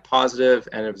 90% positive,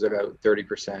 and it was about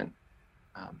 30%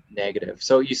 negative.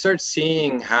 So you start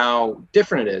seeing how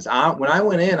different it is. When I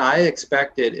went in, I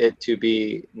expected it to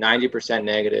be 90%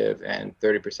 negative and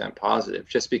 30% positive,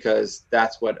 just because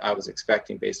that's what I was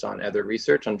expecting based on other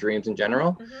research on dreams in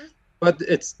general. Mm-hmm. But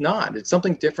it's not. It's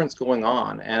something different's going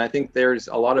on. And I think there's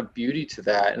a lot of beauty to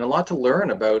that, and a lot to learn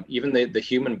about even the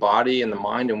human body and the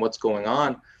mind and what's going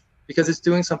on, because it's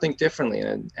doing something differently.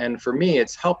 And for me,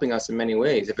 it's helping us in many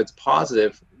ways. If it's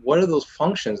positive, what are those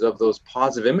functions of those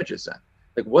positive images then?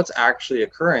 Like, what's actually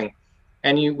occurring?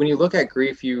 And when you look at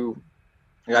grief,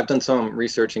 I've done some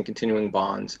research in continuing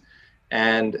bonds,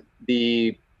 and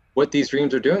what these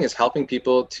dreams are doing is helping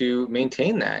people to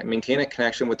maintain a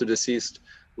connection with the deceased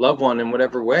loved one in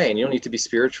whatever way. And you don't need to be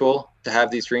spiritual to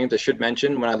have these dreams. I should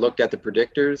mention, when I looked at the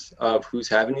predictors of who's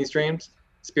having these dreams,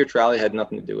 spirituality had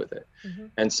nothing to do with it. Mm-hmm.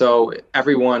 And so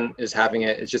everyone is having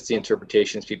it. It's just the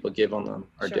interpretations people give on them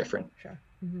are different,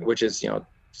 mm-hmm. which is,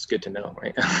 it's good to know,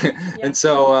 right? Yeah. And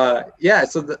so,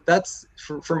 so that's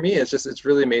for me, it's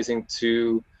really amazing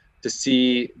to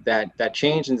see that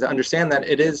change, and to understand that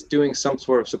it is doing some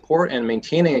sort of support and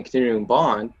maintaining a continuing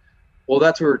bond. Well,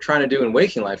 that's what we're trying to do in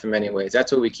waking life in many ways.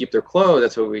 That's what we keep their clothes.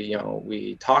 That's what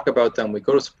we talk about them. We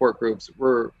go to support groups.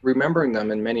 We're remembering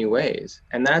them in many ways.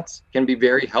 And that can be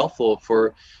very helpful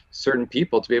for certain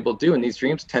people to be able to do. And these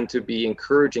dreams tend to be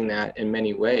encouraging that in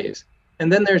many ways.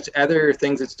 And then there's other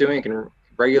things it's doing. It can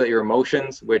regulate your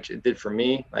emotions, which it did for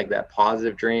me. Like that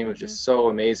positive dream was just so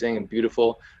amazing and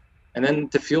beautiful. And then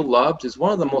to feel loved is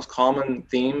one of the most common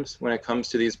themes when it comes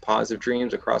to these positive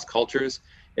dreams across cultures.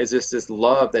 Is this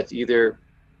love that's either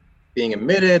being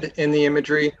emitted in the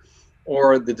imagery,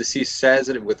 or the deceased says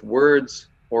it with words,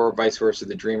 or vice versa,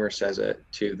 the dreamer says it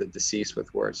to the deceased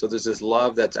with words. So there's this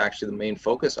love that's actually the main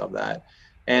focus of that,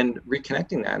 and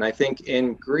reconnecting that. And I think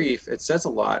in grief, it says a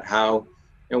lot how,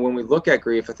 when we look at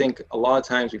grief, I think a lot of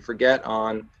times we forget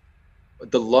on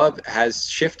the love has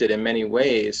shifted in many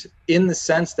ways, in the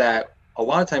sense that a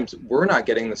lot of times we're not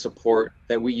getting the support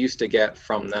that we used to get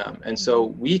from them. And so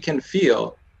we can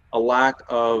feel a lack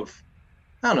of,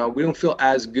 we don't feel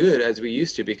as good as we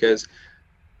used to, because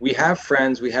we have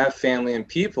friends, we have family and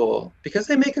people, because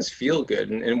they make us feel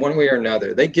good in one way or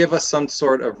another. They give us some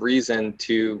sort of reason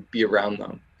to be around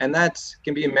them. And that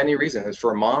can be many reasons.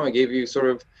 For a mom, it gave you sort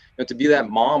of, to be that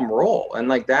mom role. And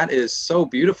like, that is so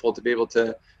beautiful to be able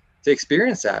to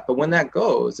experience that. But when that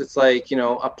goes, it's like,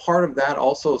 a part of that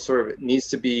also sort of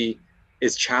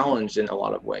is challenged in a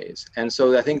lot of ways. And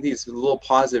so I think these little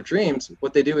positive dreams,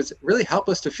 what they do is really help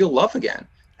us to feel love again,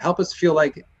 help us feel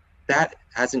like that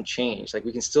hasn't changed. Like,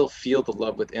 we can still feel the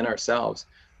love within ourselves,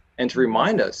 and to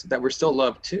remind us that we're still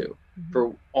loved too, mm-hmm.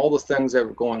 for all the things that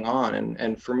are going on.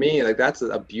 And for me, like, that's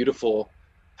a beautiful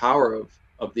power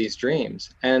of these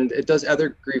dreams. And it does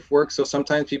other grief work. So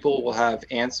sometimes people will have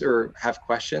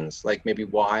questions, like maybe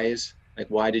whys, like,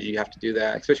 why did you have to do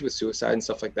that? Especially with suicide and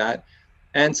stuff like that.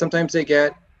 And sometimes they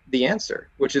get the answer,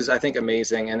 which is, I think,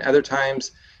 amazing. And other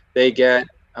times they get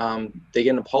an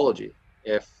apology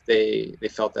if they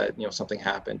felt that, something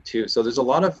happened too. So there's a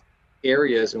lot of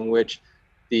areas in which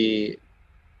the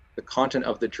content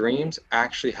of the dreams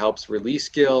actually helps release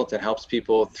guilt and helps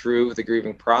people through the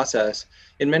grieving process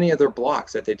in many other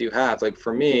blocks that they do have. Like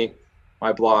for me,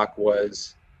 my block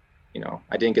was,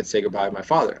 I didn't get to say goodbye to my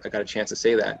father. I got a chance to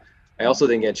say that. I also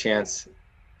didn't get a chance.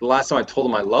 The last time I told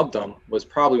him I loved him was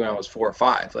probably when I was 4 or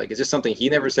 5. Like, it's just something he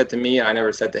never said to me and I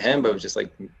never said to him, but it was just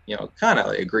like, kind of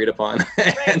like agreed upon.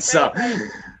 Right,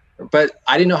 but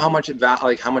I didn't know how much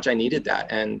how much I needed that.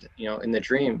 And, in the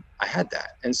dream I had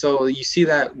that. And so you see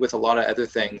that with a lot of other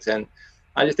things. And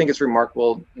I just think it's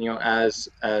remarkable, as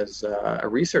a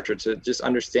researcher, to just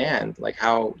understand like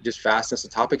how just vastness the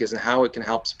topic is and how it can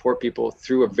help support people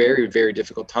through a very, very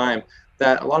difficult time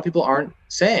that a lot of people aren't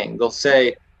saying. They'll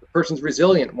say the person's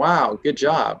resilient. Wow, good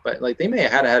job. But like they may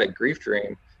have had a grief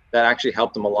dream that actually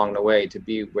helped them along the way to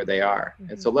be where they are.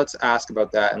 Mm-hmm. And so let's ask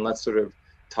about that and let's sort of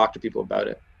talk to people about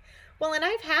it. Well, and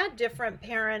I've had different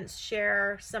parents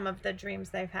share some of the dreams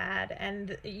they've had,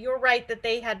 and you're right that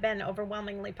they had been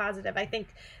overwhelmingly positive. I think,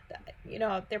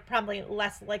 they're probably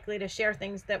less likely to share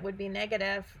things that would be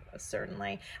negative,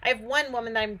 certainly. I have one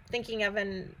woman that I'm thinking of,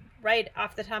 and right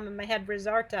off the top of my head,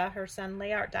 Rizarta, her son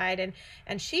Layart died,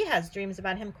 and she has dreams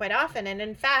about him quite often. And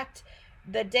in fact,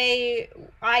 the day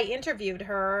I interviewed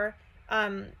her,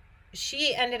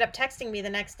 she ended up texting me the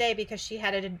next day because she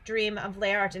had a dream of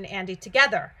Layart and Andy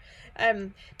together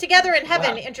in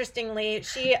heaven. Wow. Interestingly,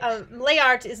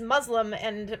 Layart is Muslim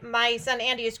and my son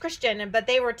Andy is Christian, but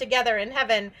they were together in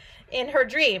heaven in her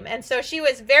dream. And so she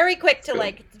was very quick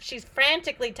to she's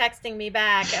frantically texting me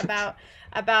back about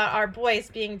our boys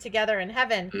being together in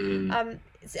heaven.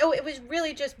 So it was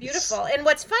really just beautiful. And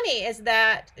what's funny is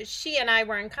that she and I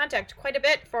were in contact quite a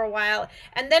bit for a while.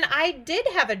 And then I did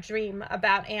have a dream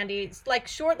about Andy, like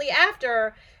shortly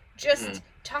after, just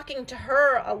talking to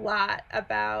her a lot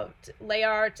about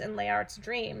Layart and Layart's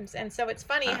dreams. And so it's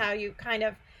funny how you kind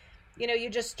of, you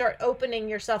just start opening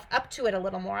yourself up to it a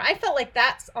little more. I felt like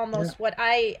that's almost what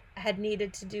I had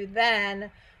needed to do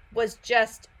then, was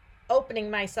just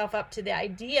opening myself up to the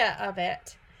idea of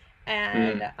it.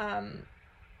 And,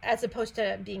 as opposed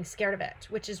to being scared of it,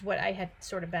 which is what I had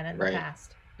sort of been in the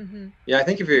past. Mm-hmm. Yeah, I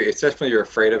think especially you're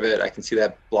afraid of it, I can see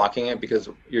that blocking it, because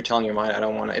you're telling your mind, I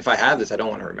don't want to, if I have this, I don't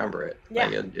want to remember it. Yeah,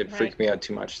 like it freaks me out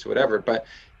too much to whatever. But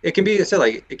it can be,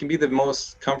 it can be the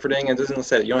most comforting, and doesn't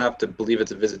say you don't have to believe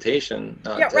it's a visitation.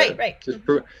 Right.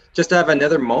 Just to have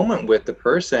another moment with the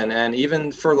person. And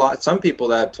even for some people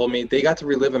that have told me they got to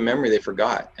relive a memory they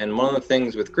forgot. And one of the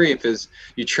things with grief is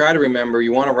you try to remember,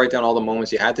 you want to write down all the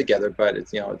moments you had together, but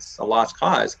it's, it's a lost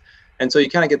cause. And so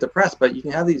you kind of get depressed, but you can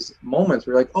have these moments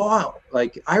where you're like, oh, wow,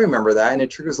 like I remember that. And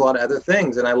it triggers a lot of other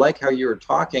things. And I like how you were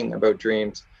talking about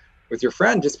dreams with your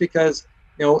friend, just because,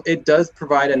 it does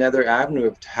provide another avenue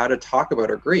of how to talk about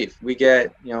our grief. We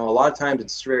get, a lot of times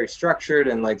it's very structured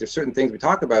and like there's certain things we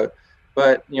talk about,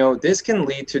 but, this can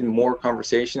lead to more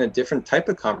conversation, a different type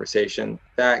of conversation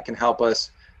that can help us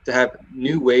to have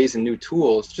new ways and new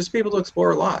tools, just to be able to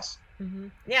explore loss. Mm-hmm.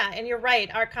 Yeah, and you're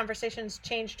right. Our conversations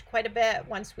changed quite a bit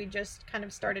once we just kind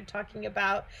of started talking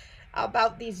about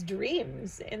these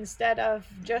dreams instead of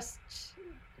just,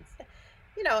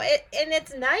 and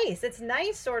it's nice. It's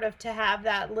nice sort of to have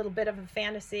that little bit of a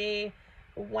fantasy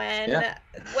when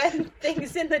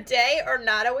things in the day are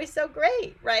not always so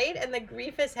great, right? And the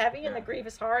grief is heavy and the grief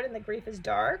is hard and the grief is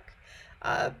dark,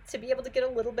 to be able to get a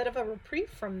little bit of a reprieve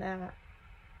from that.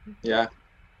 Yeah.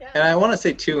 And I want to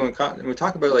say too, when we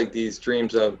talk about like these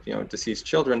dreams of, deceased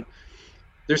children,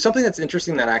 there's something that's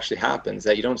interesting that actually happens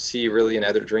that you don't see really in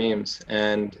other dreams.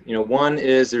 And, one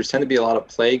is there's tend to be a lot of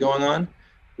play going on,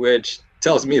 which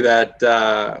tells me that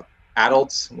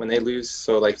adults, when they lose,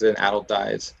 so like if an adult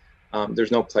dies,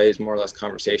 there's no play, it's more or less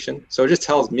conversation. So it just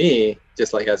tells me,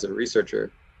 just like as a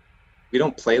researcher, we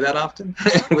don't play that often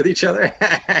with each other.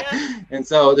 And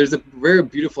so there's a very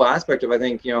beautiful aspect of, I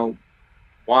think,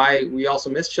 why we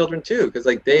also miss children too, because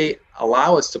like they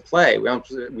allow us to play.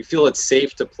 We feel it's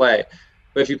safe to play.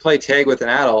 But if you play tag with an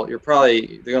adult, they're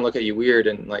gonna look at you weird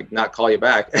and like not call you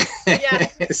back. Yeah.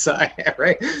 So,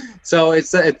 right. So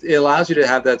it allows you to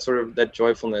have that sort of that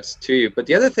joyfulness to you. But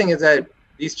the other thing is that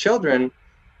these children,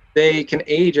 they can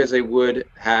age as they would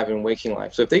have in waking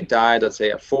life. So if they died, let's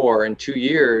say at 4, in 2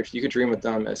 years, you could dream with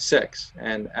them as 6,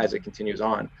 and as it continues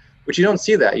on. But you don't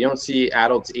see that. You don't see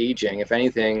adults aging. If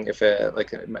anything, if a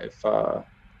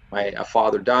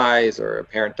father dies or a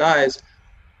parent dies,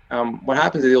 what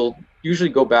happens is they'll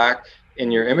usually go back in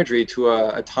your imagery to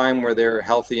a time where they're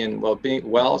healthy and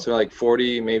so like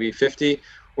 40, maybe 50,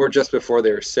 or just before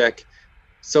they were sick.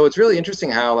 So it's really interesting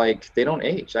how like they don't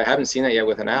age. I haven't seen that yet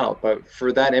with an adult, but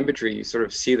for that imagery, you sort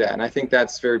of see that, and I think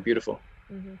that's very beautiful.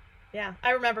 Mm-hmm. Yeah,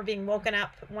 I remember being woken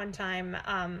up one time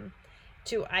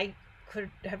I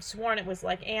could have sworn it was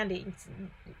like Andy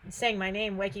saying my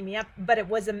name, waking me up, but it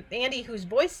was Andy whose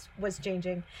voice was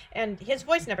changing, and his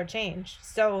voice never changed.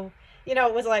 So,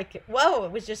 it was like, whoa,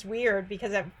 it was just weird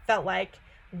because it felt like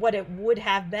what it would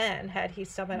have been had he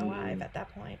still been alive at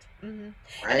that point. Mm-hmm.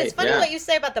 Right, and it's funny what you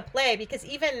say about the play, because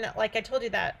even like I told you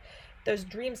that those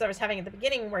dreams I was having at the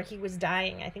beginning where he was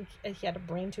dying. I think he had a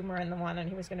brain tumor in the one, and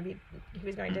he was going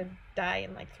to die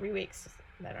in like 3 weeks.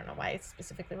 I don't know why I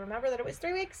specifically remember that it was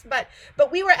 3 weeks, but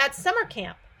we were at summer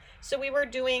camp. So we were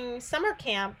doing summer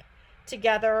camp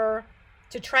together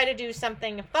to try to do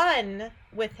something fun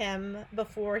with him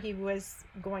before he was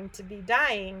going to be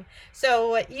dying.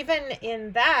 So even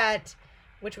in that,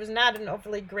 which was not an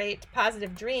overly great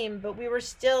positive dream, but we were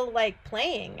still like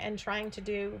playing and trying to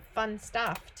do fun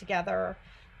stuff together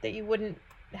that you wouldn't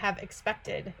have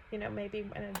expected, maybe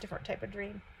in a different type of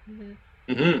dream.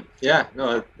 Yeah,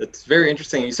 no, it's very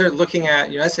interesting. You start looking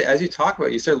at, as you talk about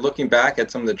it, you start looking back at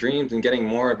some of the dreams and getting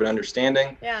more of an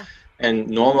understanding. Yeah. And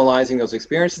normalizing those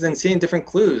experiences and seeing different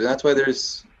clues. And that's why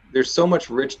there's so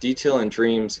much rich detail in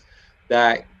dreams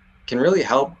that can really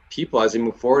help people as they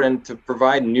move forward and to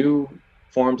provide new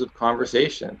forms of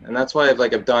conversation. And that's why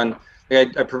I've done, I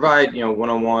provide,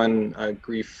 one-on-one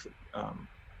grief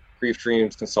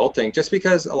dreams consulting, just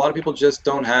because a lot of people just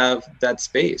don't have that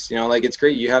space. It's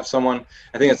great you have someone.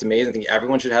 I think that's amazing. I think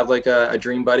everyone should have like a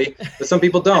dream buddy, but some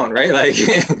people don't, right?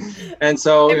 And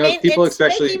so people it's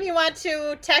especially making me want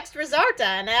to text Rosarta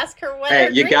and ask her what. Hey,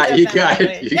 you got to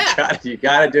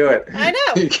do it. I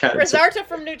know. Rosarta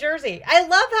from New Jersey. I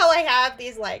love how I have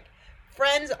these like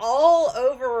friends all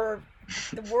over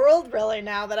the world really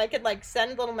now that I could like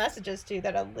send little messages to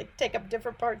that like take up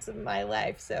different parts of my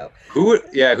life. So who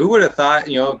would have thought,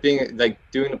 being like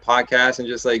doing the podcast and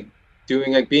just like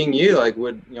doing like being you like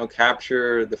would,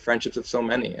 capture the friendships of so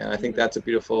many. And I think that's a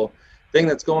beautiful thing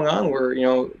that's going on where,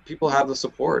 people have the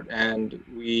support and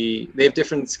they have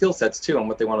different skill sets too on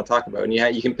what they want to talk about. And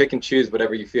you can pick and choose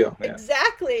whatever you feel. Yeah.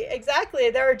 Exactly.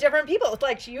 There are different people.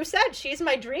 Like you said, she's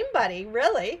my dream buddy,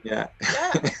 really. Yeah.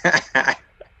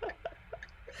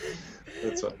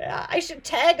 Yeah, I should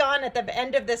tag on at the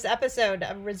end of this episode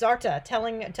of Rosarta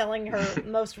telling her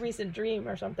most recent dream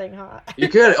or something, huh? You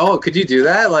could. Oh, could you do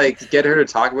that? Like get her to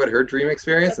talk about her dream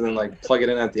experience and then like plug it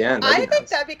in at the end. I think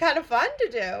that'd be kind of fun to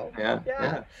do.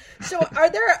 Yeah. So are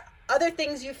there other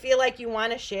things you feel like you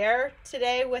want to share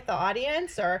today with the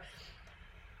audience or?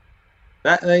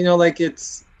 That,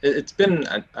 it's been,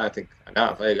 I think,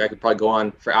 enough. I could probably go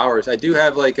on for hours. I do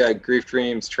have like a Grief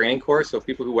Dreams training course. So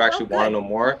people who actually want to know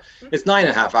more, it's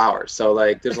 9.5 hours. So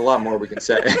like, there's a lot more we can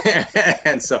say.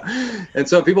 and so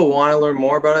if people want to learn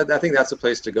more about it, I think that's the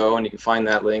place to go. And you can find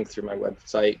that link through my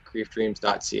website,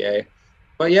 griefdreams.ca.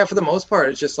 But yeah, for the most part,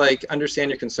 it's just like understand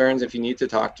your concerns. If you need to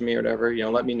talk to me or whatever,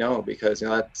 let me know, because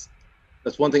that's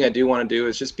one thing I do want to do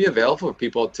is just be available for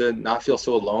people to not feel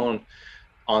so alone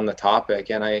on the topic.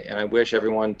 And I wish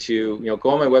everyone to go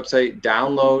on my website,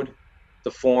 download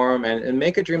the form and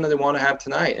make a dream that they want to have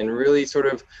tonight, and really sort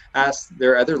of ask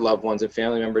their other loved ones and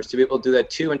family members to be able to do that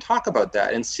too and talk about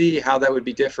that and see how that would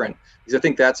be different, because I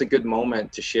think that's a good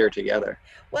moment to share together.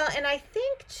 Well, and I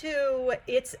think too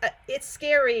it's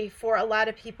scary for a lot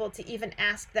of people to even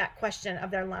ask that question of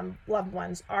their loved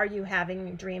ones. Are you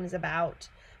having dreams about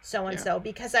so and so?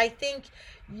 Because I think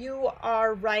you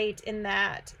are right in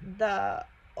that the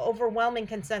overwhelming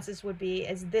consensus would be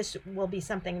is this will be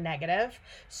something negative.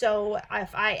 So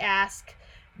if I ask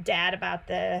dad about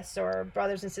this, or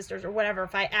brothers and sisters or whatever,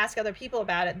 if I ask other people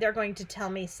about it, they're going to tell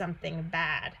me something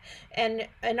bad. And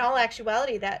in all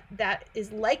actuality, that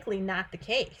is likely not the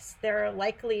case. There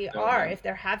likely are, if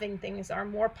they're having things are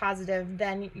more positive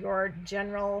than your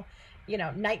general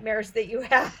nightmares that you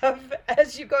have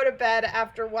as you go to bed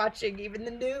after watching even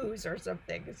the news or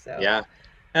something. So yeah.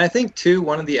 And I think too,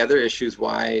 one of the other issues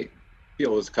why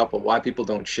people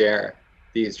don't share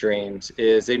these dreams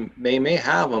is they may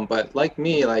have them, but like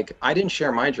me, like I didn't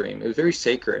share my dream. It was very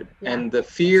sacred. Yeah. And the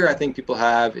fear I think people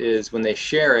have is when they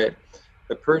share it,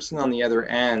 the person on the other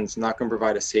end's not going to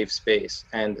provide a safe space.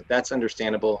 And that's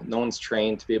understandable. No one's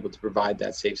trained to be able to provide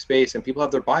that safe space, and people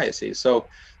have their biases. So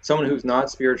someone who's not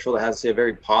spiritual that has, say, a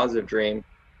very positive dream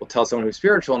will tell someone who's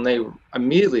spiritual, and they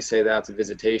immediately say that's a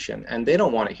visitation, and they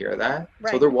don't want to hear that.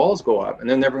 Right. So their walls go up, and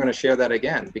they're never going to share that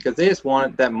again, because they just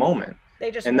want that moment.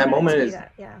 And that moment is,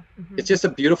 it's just a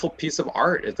beautiful piece of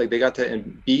art. It's like they got to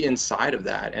be inside of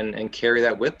that and carry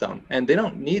that with them. And they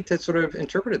don't need to sort of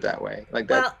interpret it that way. Like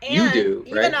that you do,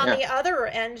 right? Even on the other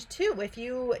end too, if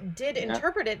you did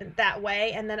interpret it that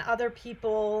way and then other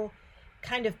people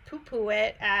kind of poo-poo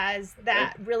it as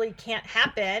that really can't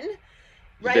happen,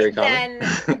 right?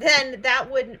 Then that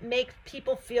would make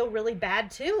people feel really bad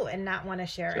too and not want to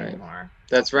share anymore.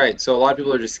 That's right. So a lot of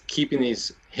people are just keeping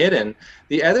these hidden.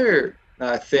 The other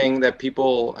thing that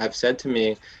people have said to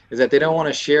me is that they don't want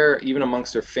to share even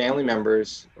amongst their family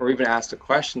members or even ask the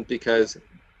question, because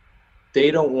they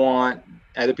don't want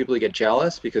other people to get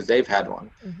jealous because they've had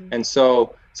one. And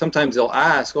so sometimes they'll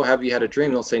ask, oh, have you had a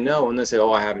dream? They'll say no. And they say,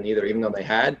 oh, I haven't either, even though they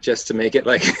had, just to make it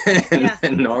like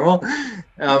normal.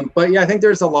 But yeah, I think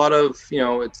there's a lot of,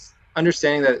 it's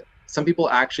understanding that some people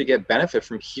actually get benefit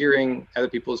from hearing other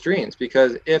people's dreams,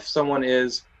 because if someone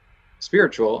is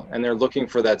spiritual and they're looking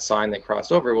for that sign they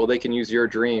crossed over, well, they can use your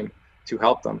dream to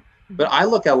help them. But I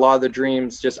look at a lot of the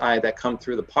dreams that come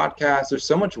through the podcast. There's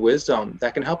so much wisdom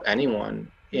that can help anyone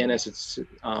in a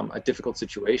difficult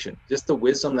situation. Just the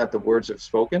wisdom that the words have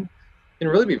spoken can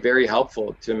really be very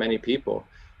helpful to many people.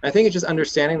 And I think it's just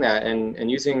understanding that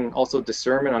and using also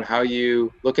discernment on how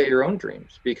you look at your own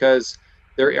dreams, because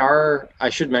I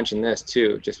should mention this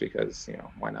too, just because,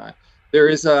 why not? There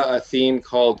is a theme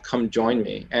called Come Join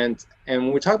Me. And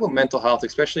when we talk about mental health,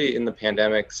 especially in the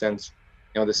pandemic, since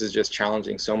this is just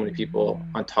challenging so many people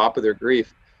on top of their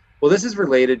grief. Well, this is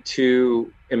related to,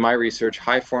 in my research,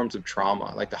 high forms of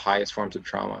trauma, like the highest forms of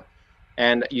trauma.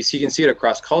 And you can see it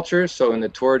across cultures. So in the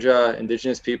Toraja,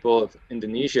 indigenous people of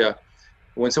Indonesia,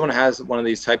 when someone has one of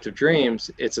these types of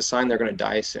dreams, it's a sign they're going to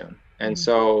die soon. And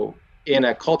so in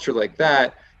a culture like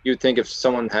that, you'd think if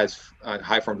someone has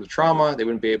high forms of trauma, they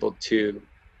wouldn't be able to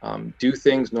do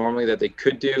things normally that they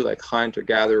could do, like hunt or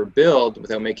gather or build,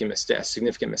 without making a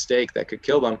significant mistake that could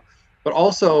kill them. But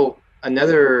also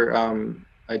another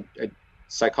a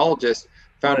psychologist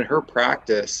found in her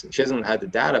practice, she hasn't had the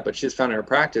data, but she's found in her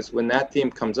practice, when that theme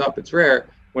comes up, it's rare.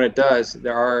 When it does,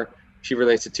 she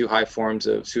relates it to high forms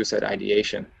of suicide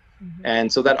ideation.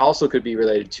 And so that also could be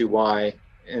related to why,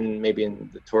 maybe in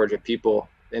the Toraja people,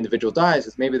 the individual dies,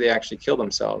 is maybe they actually kill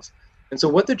themselves. And so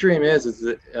what the dream is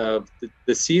that the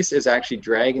deceased is actually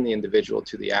dragging the individual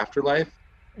to the afterlife,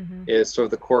 is sort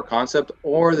of the core concept,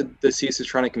 or the deceased is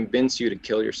trying to convince you to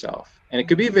kill yourself. And it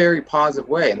could be a very positive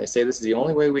way. And they say, this is the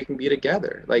only way we can be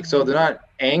together. So they're not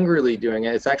angrily doing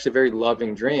it. It's actually a very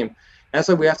loving dream. And that's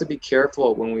why we have to be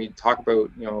careful when we talk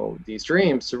about, these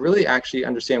dreams, to really actually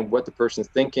understand what the person's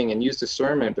thinking and use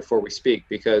discernment before we speak,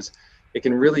 because it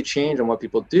can really change on what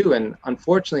people do. And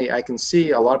unfortunately, I can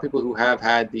see a lot of people who have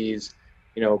had these,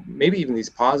 maybe even these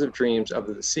positive dreams of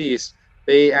the deceased,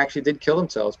 they actually did kill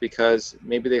themselves because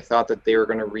maybe they thought that they were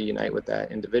going to reunite with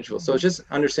that individual. So it's just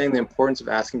understanding the importance of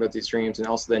asking about these dreams, and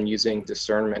also then using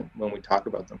discernment when we talk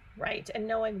about them. Right. And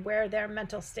knowing where their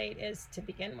mental state is to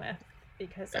begin with,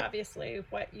 because obviously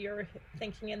what you're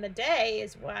thinking in the day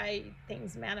is why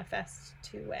things manifest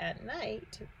to at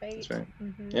night, right? That's right.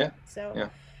 Yeah.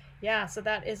 So so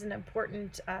that is an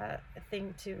important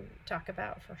thing to talk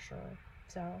about for sure.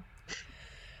 So,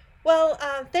 well,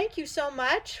 thank you so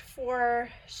much for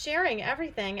sharing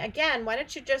everything. Again, why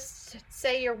don't you just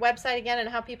say your website again and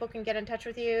how people can get in touch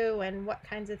with you and what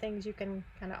kinds of things you can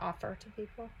kind of offer to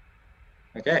people?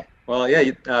 Okay. Well,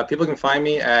 people can find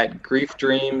me at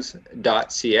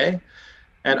griefdreams.ca.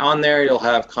 And on there, you'll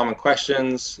have common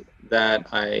questions that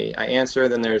I answer.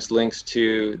 Then there's links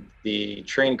to the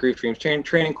Grief Dreams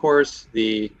training course,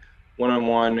 the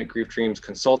one-on-one Grief Dreams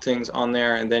consultings on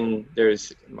there. And then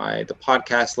there's the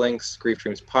podcast links, Grief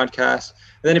Dreams podcast.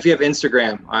 And then if you have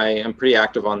Instagram, I am pretty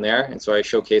active on there. And so I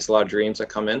showcase a lot of dreams that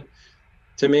come in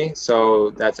to me. So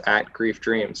that's at Grief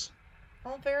Dreams.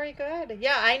 Oh, very good.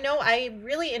 Yeah, I know. I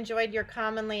really enjoyed your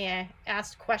commonly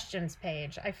asked questions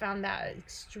page. I found that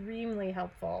extremely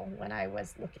helpful when I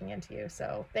was looking into you.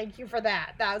 So thank you for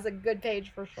that. That was a good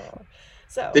page for sure.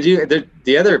 So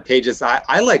the other pages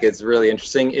I like, it's really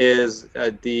interesting, is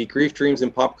the Grief Dreams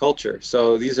in pop culture.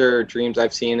 So these are dreams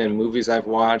I've seen in movies I've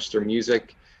watched or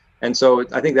music. And so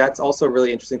I think that's also a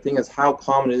really interesting thing, is how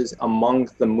common it is among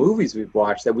the movies we've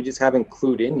watched that we just haven't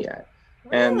clued in yet.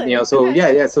 Really? And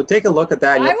so take a look at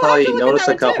that, and you'll probably notice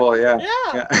a couple. Yeah.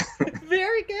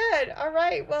 Very good. All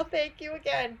right, well, thank you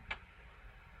again.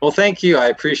 Well, thank you. I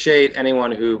appreciate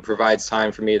anyone who provides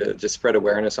time for me to just spread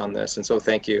awareness on this, and so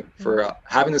thank you for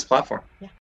having this platform.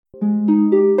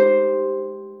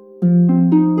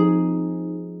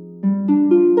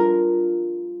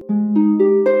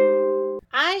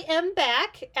 I am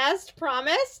back, as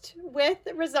promised, with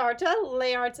Rizarta,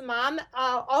 Layard's mom,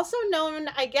 also known,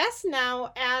 I guess,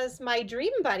 now as my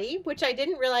dream buddy, which I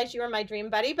didn't realize you were my dream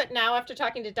buddy, but now after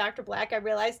talking to Dr. Black, I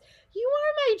realized you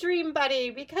are my dream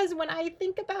buddy, because when I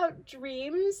think about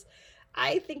dreams,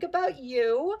 I think about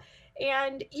you.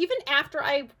 And even after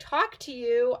I talk to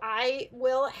you, I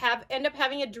will end up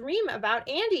having a dream about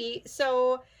Andy.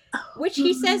 So, which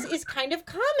he says is kind of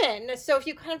common. So if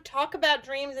you kind of talk about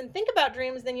dreams and think about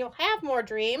dreams, then you'll have more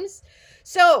dreams.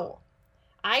 So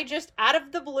I just out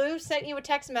of the blue sent you a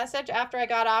text message after I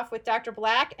got off with Dr.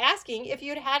 Black asking if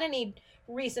you'd had any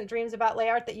recent dreams about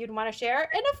Layard that you'd want to share.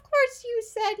 And of course you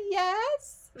said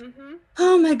yes. Mm-hmm.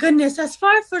 Oh my goodness. As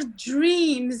far for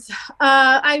dreams,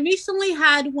 I recently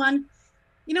had one.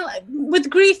 You know, with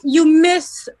grief, you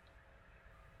miss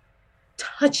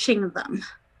touching them.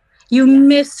 You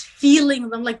miss feeling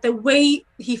them, like the way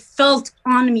he felt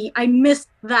on me. I missed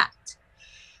that.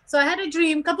 So I had a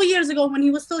dream a couple years ago when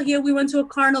he was still here. We went to a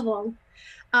carnival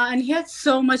and he had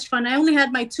so much fun. I only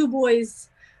had my 2 boys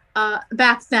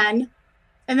back then.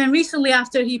 And then recently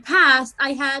after he passed,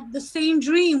 I had the same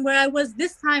dream where I was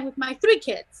this time with my 3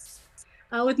 kids,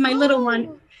 with my little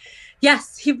one.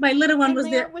 Yes, my little one was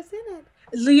there. Was in it.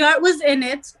 Liart was in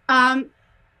it.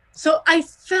 So I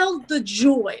felt the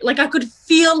joy, like I could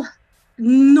feel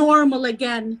normal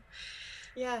again.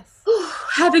 Yes.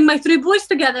 Having my 3 boys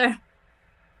together.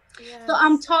 Yes. So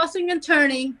I'm tossing and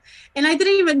turning, and I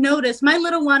didn't even notice. My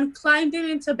little one climbed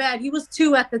into bed. He was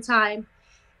 2 at the time.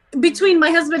 Between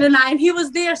my husband and I, and he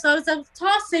was there. So as I was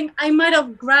tossing, I might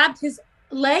have grabbed his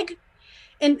leg,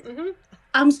 and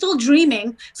I'm still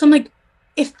dreaming. So I'm like,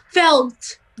 it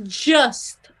felt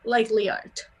just like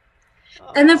Liart.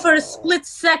 And then for a split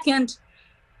second,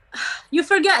 you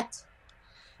forget.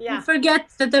 Yeah. You forget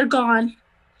that they're gone.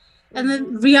 And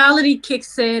then reality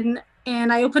kicks in,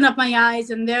 and I open up my eyes,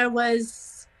 and there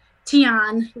was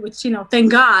Tian, which, you know,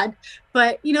 thank God.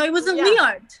 But, you know, it wasn't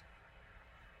Liart.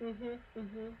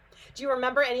 Do you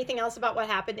remember anything else about what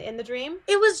happened in the dream?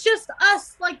 It was just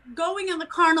us, like, going on the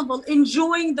carnival,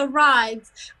 enjoying the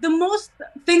rides. The most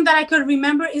thing that I could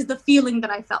remember is the feeling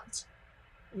that I felt.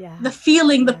 Yeah. The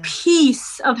feeling, the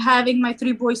peace of having my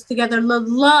 3 boys together, the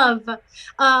love,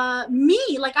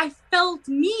 me, like I felt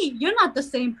me. You're not the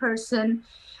same person.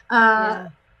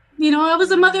 You know, I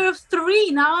was a mother of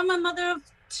 3. Now I'm a mother of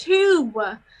 2.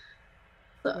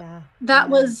 That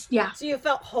was, So you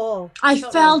felt whole. I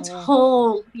felt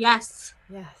whole. Yes.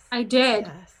 Yes. I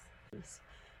did. Yes.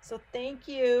 So thank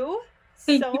you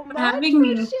so much for having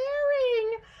me.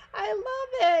 Sharing. I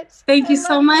love it. Thank you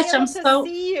so much. I'm so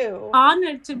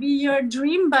honored to be your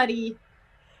dream buddy.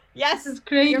 Yes. This is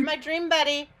great. You're my dream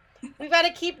buddy. We've got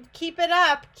to keep it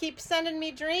up. Keep sending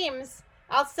me dreams.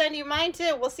 I'll send you mine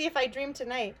too. We'll see if I dream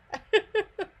tonight.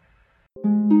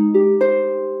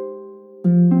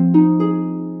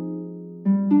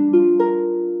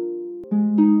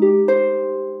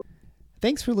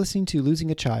 Thanks for listening to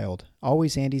Losing a Child,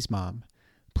 Always Andy's Mom.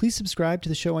 Please subscribe to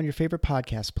the show on your favorite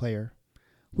podcast player.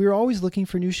 We are always looking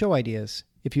for new show ideas.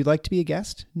 If you'd like to be a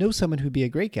guest, know someone who'd be a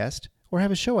great guest, or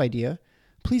have a show idea,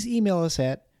 please email us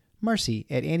at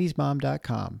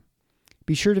marcy@andysmom.com.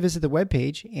 Be sure to visit the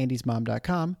webpage,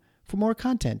 andysmom.com, for more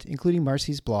content, including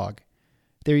Marcy's blog.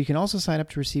 There you can also sign up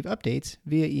to receive updates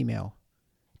via email.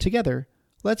 Together,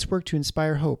 let's work to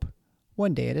inspire hope,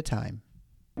 one day at a time.